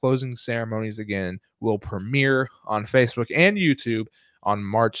 And then closing ceremonies again will premiere on Facebook and YouTube on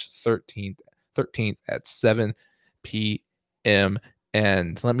March 13th at 7 p.m.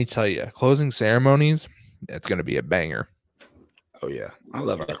 And let me tell you, closing ceremonies, it's going to be a banger. Oh yeah. I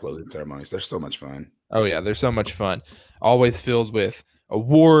love our closing ceremonies. They're so much fun. Oh yeah, they're so much fun. Always filled with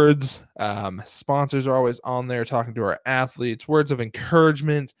awards. Sponsors are always on there talking to our athletes, words of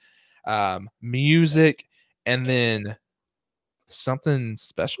encouragement, music, and then something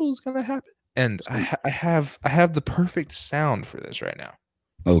special is going to happen. And I have the perfect sound for this right now.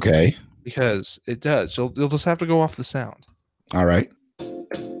 Okay. Because it does. You'll just have to go off the sound. All right.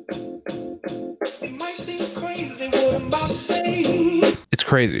 It's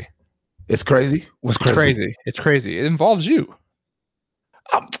crazy. It's crazy? What's crazy? It's crazy. It's crazy. It involves you.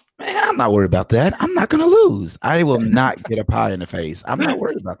 Man, I'm not worried about that. I'm not going to lose. I will not get a pie in the face. I'm not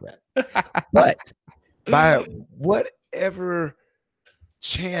worried about that. But by whatever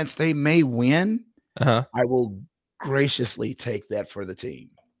chance they may win, I will graciously take that for the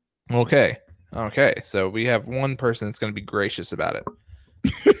team. Okay. So we have one person that's going to be gracious about it.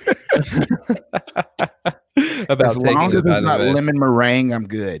 As long as it's not lemon meringue, I'm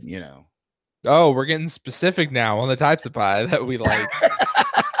good, Oh, we're getting specific now on the types of pie that we like.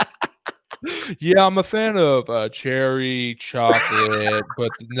 Yeah, I'm a fan of cherry, chocolate,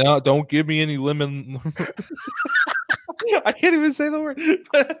 but no, don't give me any lemon. I can't even say the word.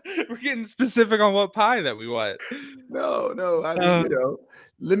 We're getting specific on what pie that we want. No. I mean,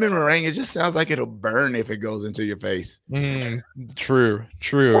 lemon meringue. It just sounds like it'll burn if it goes into your face. True.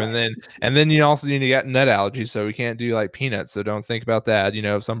 And then you also need to get nut allergy, so we can't do like peanuts. So don't think about that.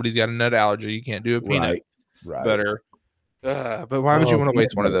 If somebody's got a nut allergy, you can't do a peanut butter. But why would you want to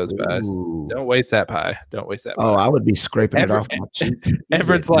waste one of those pies? Don't waste that pie. Don't waste that pie. I would be scraping it off my cheeks.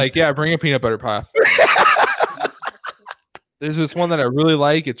 Everett's like, yeah, bring a peanut butter pie. There's this one that I really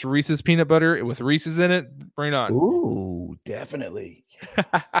like. It's Reese's peanut butter with Reese's in it. Bring it on. Ooh, definitely.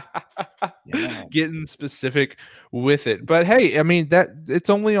 Yeah. Getting specific with it. But hey, I mean that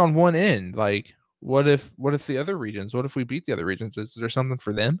it's only on one end. Like, what if the other regions? What if we beat the other regions? Is there something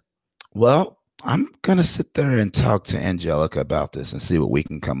for them? Well, I'm gonna sit there and talk to Angelica about this and see what we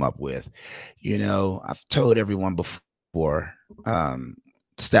can come up with. I've told everyone before,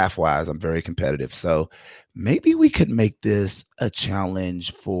 staff-wise, I'm very competitive. So maybe we could make this a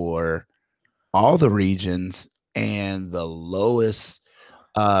challenge for all the regions, and the lowest,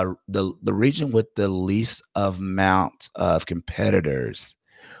 the region with the least amount of competitors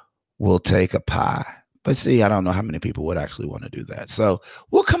will take a pie. But see, I don't know how many people would actually want to do that. So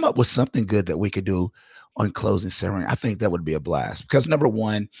we'll come up with something good that we could do on closing ceremony. I think that would be a blast because number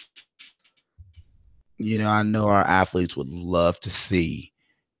one, I know our athletes would love to see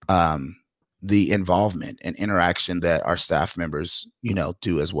the involvement and interaction that our staff members,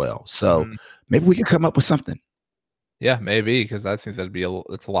 do as well. So maybe we can come up with something. Yeah, maybe, because I think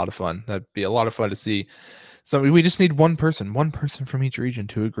it's a lot of fun. That'd be a lot of fun to see. So we just need one person from each region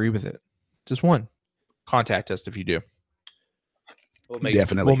to agree with it. Just one. Contact us if you do.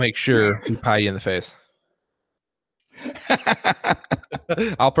 Definitely. We'll make sure we pie you in the face.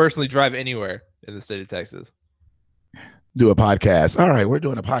 I'll personally drive anywhere in the state of Texas. Do a podcast. All right, we're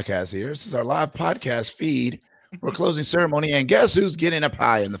doing a podcast here. This is our live podcast feed for closing ceremony. And guess who's getting a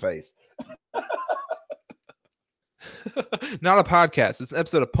pie in the face? Not a podcast. It's an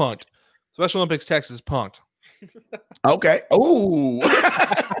episode of Punked. Special Olympics Texas Punked. Okay. Ooh.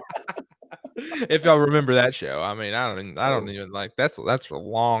 If y'all remember that show, I mean, I don't even like that's a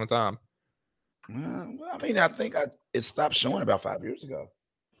long time. Well, I mean, I think it stopped showing about 5 years ago.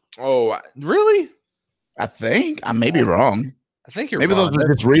 Oh, really? I think I may be wrong. I think you're maybe wrong. Those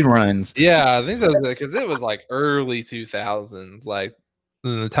are just reruns. Yeah, I think those because it was like early 2000s, like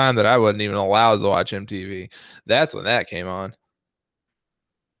in the time that I wasn't even allowed to watch MTV. That's when that came on.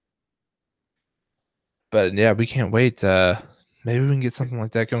 But yeah, we can't wait. Maybe we can get something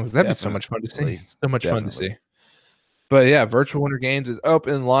like that going because that'd be so much fun to see. It's so much fun to see. But yeah, Virtual Winter Games is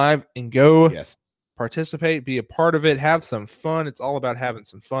open live and go participate, be a part of it, have some fun. It's all about having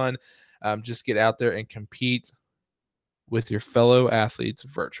some fun. Just get out there and compete with your fellow athletes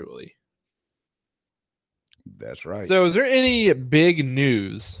virtually. That's right. So is there any big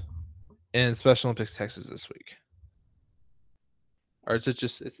news in Special Olympics Texas this week? Or is it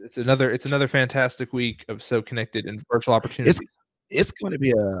just it's another fantastic week of So Connected and virtual opportunities? It's going to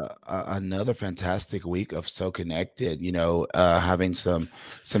be another fantastic week of So Connected, having some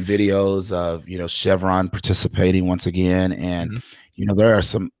videos of, Chevron participating once again. And, there are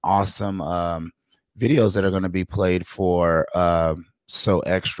some awesome videos that are going to be played for So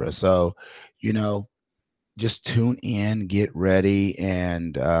Extra. So, just tune in, get ready,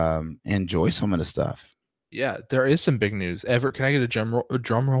 and enjoy some of the stuff. Yeah, there is some big news. Everett, can I get a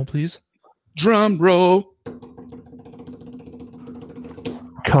drum roll, please? Drum roll.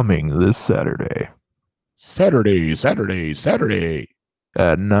 Coming this Saturday. Saturday.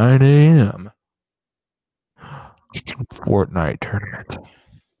 At 9 a.m. Fortnite tournament.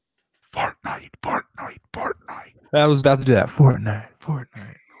 Fortnite. I was about to do that. Fortnite.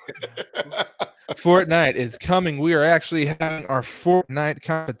 Fortnite is coming. We are actually having our Fortnite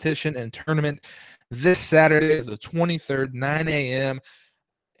competition and tournament this Saturday, the 23rd, 9 a.m.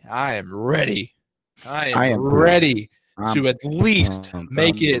 I am ready. I am ready to at least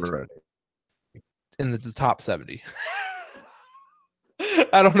make it in the top 70.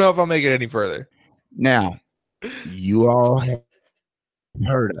 I don't know if I'll make it any further. Now, you all have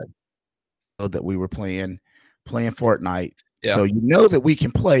heard that we were playing Fortnite. Yeah. So you know that we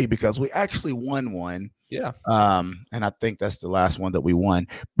can play because we actually won one. Yeah. And I think that's the last one that we won.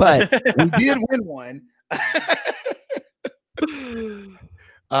 But we did win one.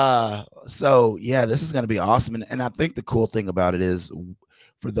 So yeah, this is going to be awesome. And I think the cool thing about it is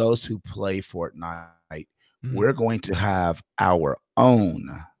for those who play Fortnite, we're going to have our own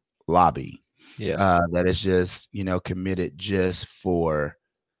lobby. Yes. That is just, committed just for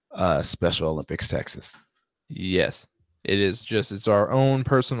Special Olympics Texas. Yes. It's our own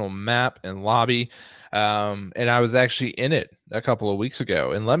personal map and lobby. And I was actually in it a couple of weeks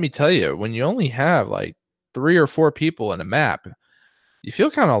ago. And let me tell you, when you only have like 3 or 4 people in a map, you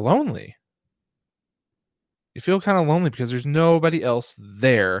feel kind of lonely. You feel kind of lonely because there's nobody else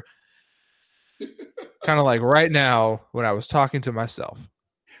there. Kind of like right now when I was talking to myself.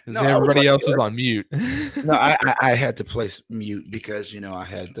 Because everybody else was on mute. No, I had to place mute because, I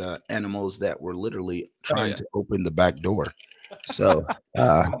had animals that were literally trying to open the back door. So,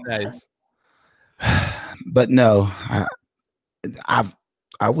 nice. But no,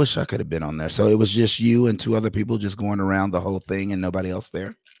 I wish I could have been on there. So it was just you and 2 other people just going around the whole thing and nobody else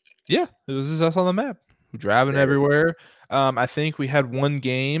there? Yeah, it was just us on the map. We're driving everywhere. I think we had one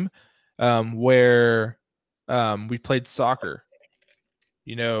game where we played soccer.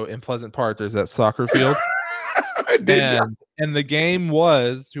 In Pleasant Park, there's that soccer field. And the game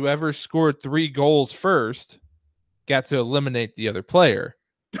was whoever scored 3 goals first got to eliminate the other player.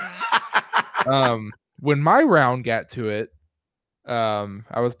 When my round got to it,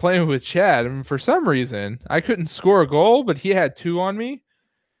 I was playing with Chad, and for some reason, I couldn't score a goal, but he had 2 on me.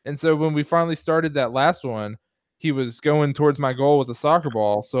 And so when we finally started that last one, he was going towards my goal with a soccer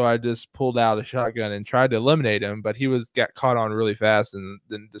ball, so I just pulled out a shotgun and tried to eliminate him, but he got caught on really fast and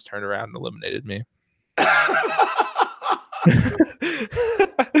then just turned around and eliminated me.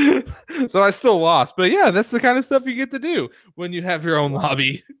 So I still lost, but yeah, that's the kind of stuff you get to do when you have your own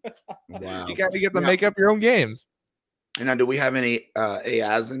lobby. Wow. You got to get to make up your own games. And now, do we have any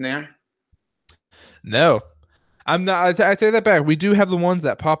AIs in there? No, I'm not. I take that back. We do have the ones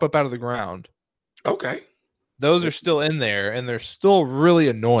that pop up out of the ground. Okay. Those are still in there, and they're still really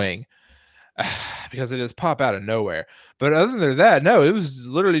annoying because they just pop out of nowhere. But other than that, no, it was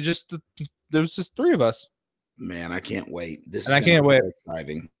literally just there was just 3 of us. Man, I can't wait. I can't wait.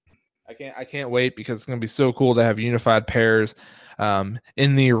 Exciting. I can't wait because it's going to be so cool to have unified pairs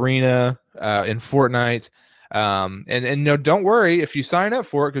in the arena in Fortnite. And no, don't worry if you sign up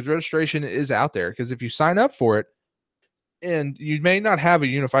for it, because registration is out there. Because if you sign up for it, and you may not have a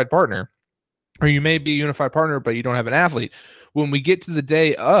unified partner, or you may be a unified partner but you don't have an athlete, when we get to the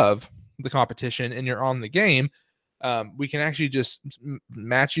day of the competition and you're on the game, we can actually just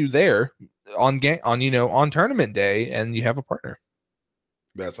match you there on tournament day, and you have a partner.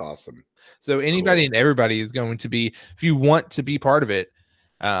 That's awesome. So anybody and everybody is going to be, if you want to be part of it,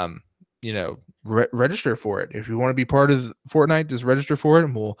 register for it. If you want to be part of Fortnite, just register for it,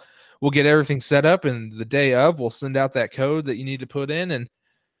 and we'll get everything set up. And the day of, we'll send out that code that you need to put in, and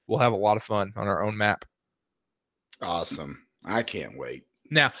we'll have a lot of fun on our own map. Awesome. I can't wait.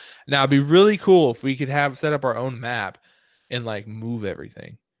 Now it'd be really cool if we could set up our own map and like move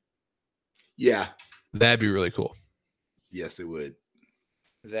everything. Yeah. That'd be really cool. Yes, it would.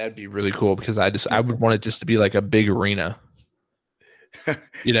 That'd be really cool because I would want it just to be like a big arena. Kind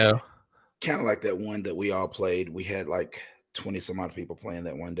of like that one that we all played. We had like 20 some odd people playing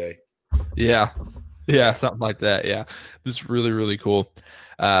that one day. Yeah, something like that. Yeah, this is really, really cool.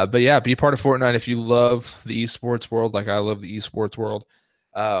 But yeah, be part of Fortnite if you love the esports world, like I love the esports world.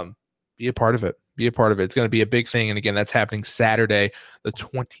 Be a part of it. It's going to be a big thing. And again, that's happening Saturday, the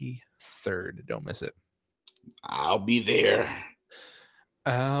 23rd. Don't miss it. I'll be there.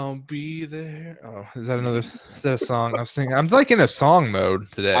 I'll be there. Oh, is that a song? I was singing. I'm like in a song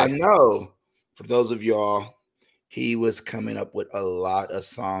mode today. I know. For those of y'all, he was coming up with a lot of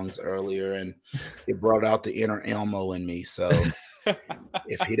songs earlier, and it brought out the inner Elmo in me. So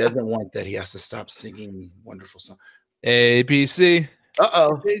if he doesn't want that, he has to stop singing wonderful songs. ABC.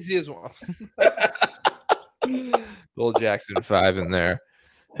 Uh-oh. Jay-Z is one. Little Jackson 5 in there.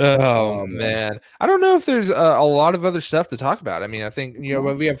 Oh man, I don't know if there's a lot of other stuff to talk about. I mean, I think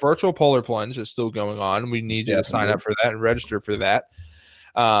we have virtual polar plunge that's still going on. We need you to sign up for that and register for that.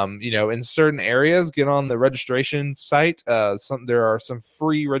 In certain areas, get on the registration site. There are some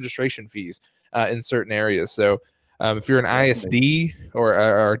free registration fees in certain areas. So if you're an ISD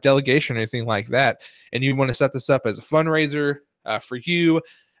or a delegation or anything like that, and you want to set this up as a fundraiser for you,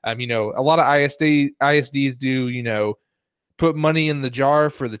 a lot of ISDs do put money in the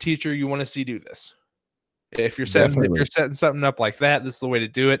jar for the teacher you want to see do this. If you're setting something up like that, this is the way to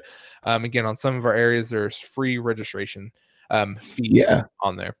do it. Again, on some of our areas, there's free registration fees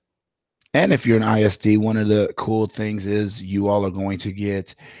on there. And if you're an ISD, one of the cool things is you all are going to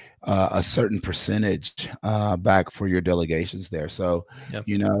get a certain percentage back for your delegations there. So,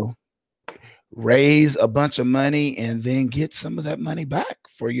 raise a bunch of money and then get some of that money back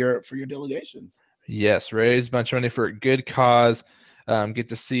for your delegations. Yes, raise a bunch of money for a good cause. Get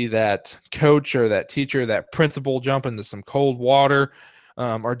to see that coach or that teacher, that principal jump into some cold water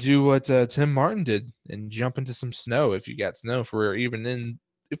or do what Tim Martin did and jump into some snow if you got snow if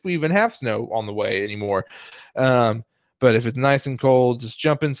we even have snow on the way anymore. But if it's nice and cold, just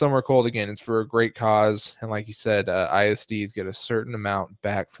jump in somewhere cold. Again, it's for a great cause. And like you said, ISDs get a certain amount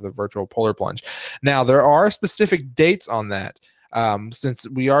back for the virtual polar plunge. Now, there are specific dates on that since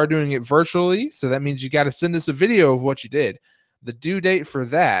we are doing it virtually. So that means you got to send us a video of what you did. The due date for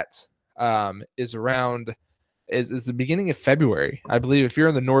that is the beginning of February, I believe, if you're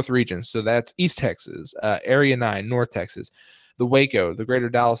in the North region. So that's East Texas, Area 9, North Texas, the Waco, the greater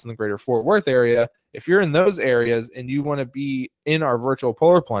Dallas, and the greater Fort Worth area. If you're in those areas and you want to be in our virtual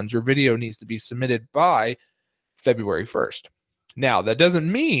polar plunge, your video needs to be submitted by February 1st. Now, that doesn't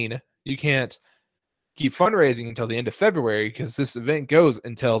mean you can't keep fundraising until the end of February, because this event goes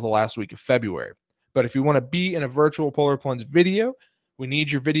until the last week of February. But if you want to be in a virtual polar plunge video, we need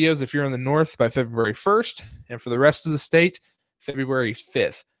your videos if you're in the North by February 1st, and for the rest of the state, February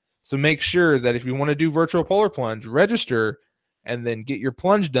 5th. So make sure that if you want to do virtual polar plunge, register and then get your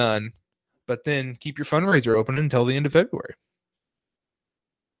plunge done, but then keep your fundraiser open until the end of February.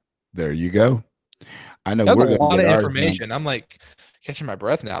 There you go. I know that's we're a lot of information. Done. I'm like catching my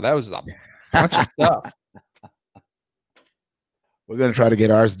breath now. That was a bunch of stuff. We're going to try to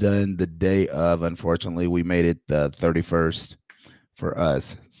get ours done the day of. Unfortunately, we made it the 31st for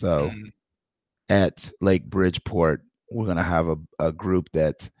us. So at Lake Bridgeport, we're going to have a group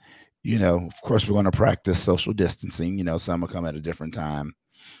that, of course, we're going to practice social distancing. Some will come at a different time.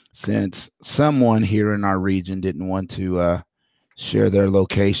 Since someone here in our region didn't want to share their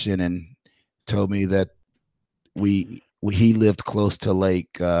location and told me that he lived close to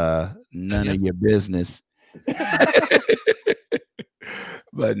lake, none of your business.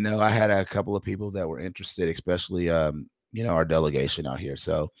 But no, I had a couple of people that were interested, especially our delegation out here.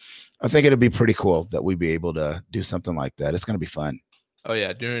 So I think it'll be pretty cool that we'd be able to do something like that. It's going to be fun. Oh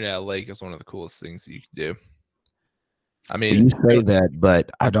yeah, doing it at a lake is one of the coolest things you can do. I mean, you say that, but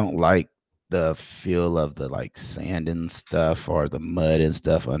I don't like the feel of the sand and stuff or the mud and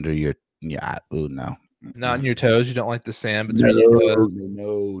stuff under your no. Not in your toes. You don't like the sand between your toes.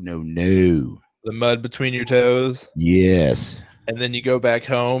 No. The mud between your toes. Yes. And then you go back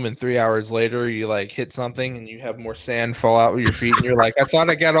home, and 3 hours later, you hit something, and you have more sand fall out with your feet, and you're like, "I thought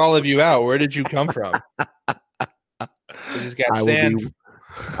I got all of you out. Where did you come from?" You just got sand.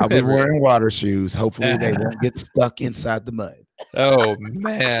 I'll be wearing water shoes. Hopefully, they won't get stuck inside the mud. Oh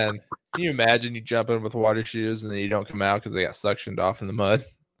man, can you imagine you jump in with water shoes and then you don't come out because they got suctioned off in the mud?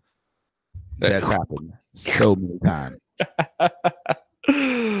 That's happened so many times.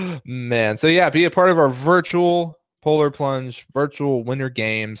 Man, so yeah, be a part of our virtual polar plunge, virtual winter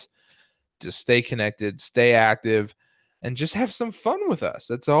games. Just stay connected, stay active, and just have some fun with us.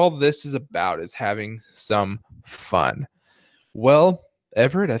 That's all this is about, is having some fun. Well,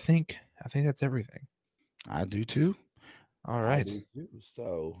 Everett, I think that's everything. I do too. All right.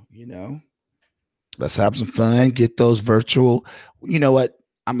 So, let's have some fun. Get those virtual. You know what?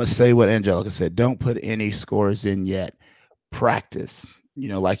 I'm going to say what Angelica said. Don't put any scores in yet. Practice.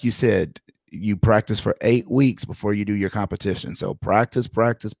 Like you said, you practice for 8 weeks before you do your competition. So practice,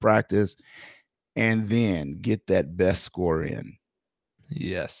 and then get that best score in.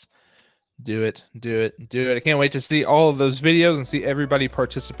 Yes. Do it. I can't wait to see all of those videos and see everybody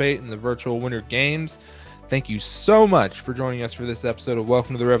participate in the virtual Winter Games. Thank you so much for joining us for this episode of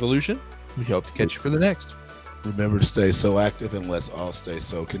Welcome to the Revolution. We hope to catch you for the next. Remember to stay so active and let's all stay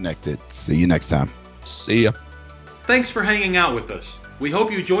so connected. See you next time. See ya. Thanks for hanging out with us. We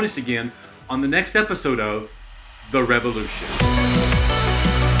hope you join us again on the next episode of The Revolution.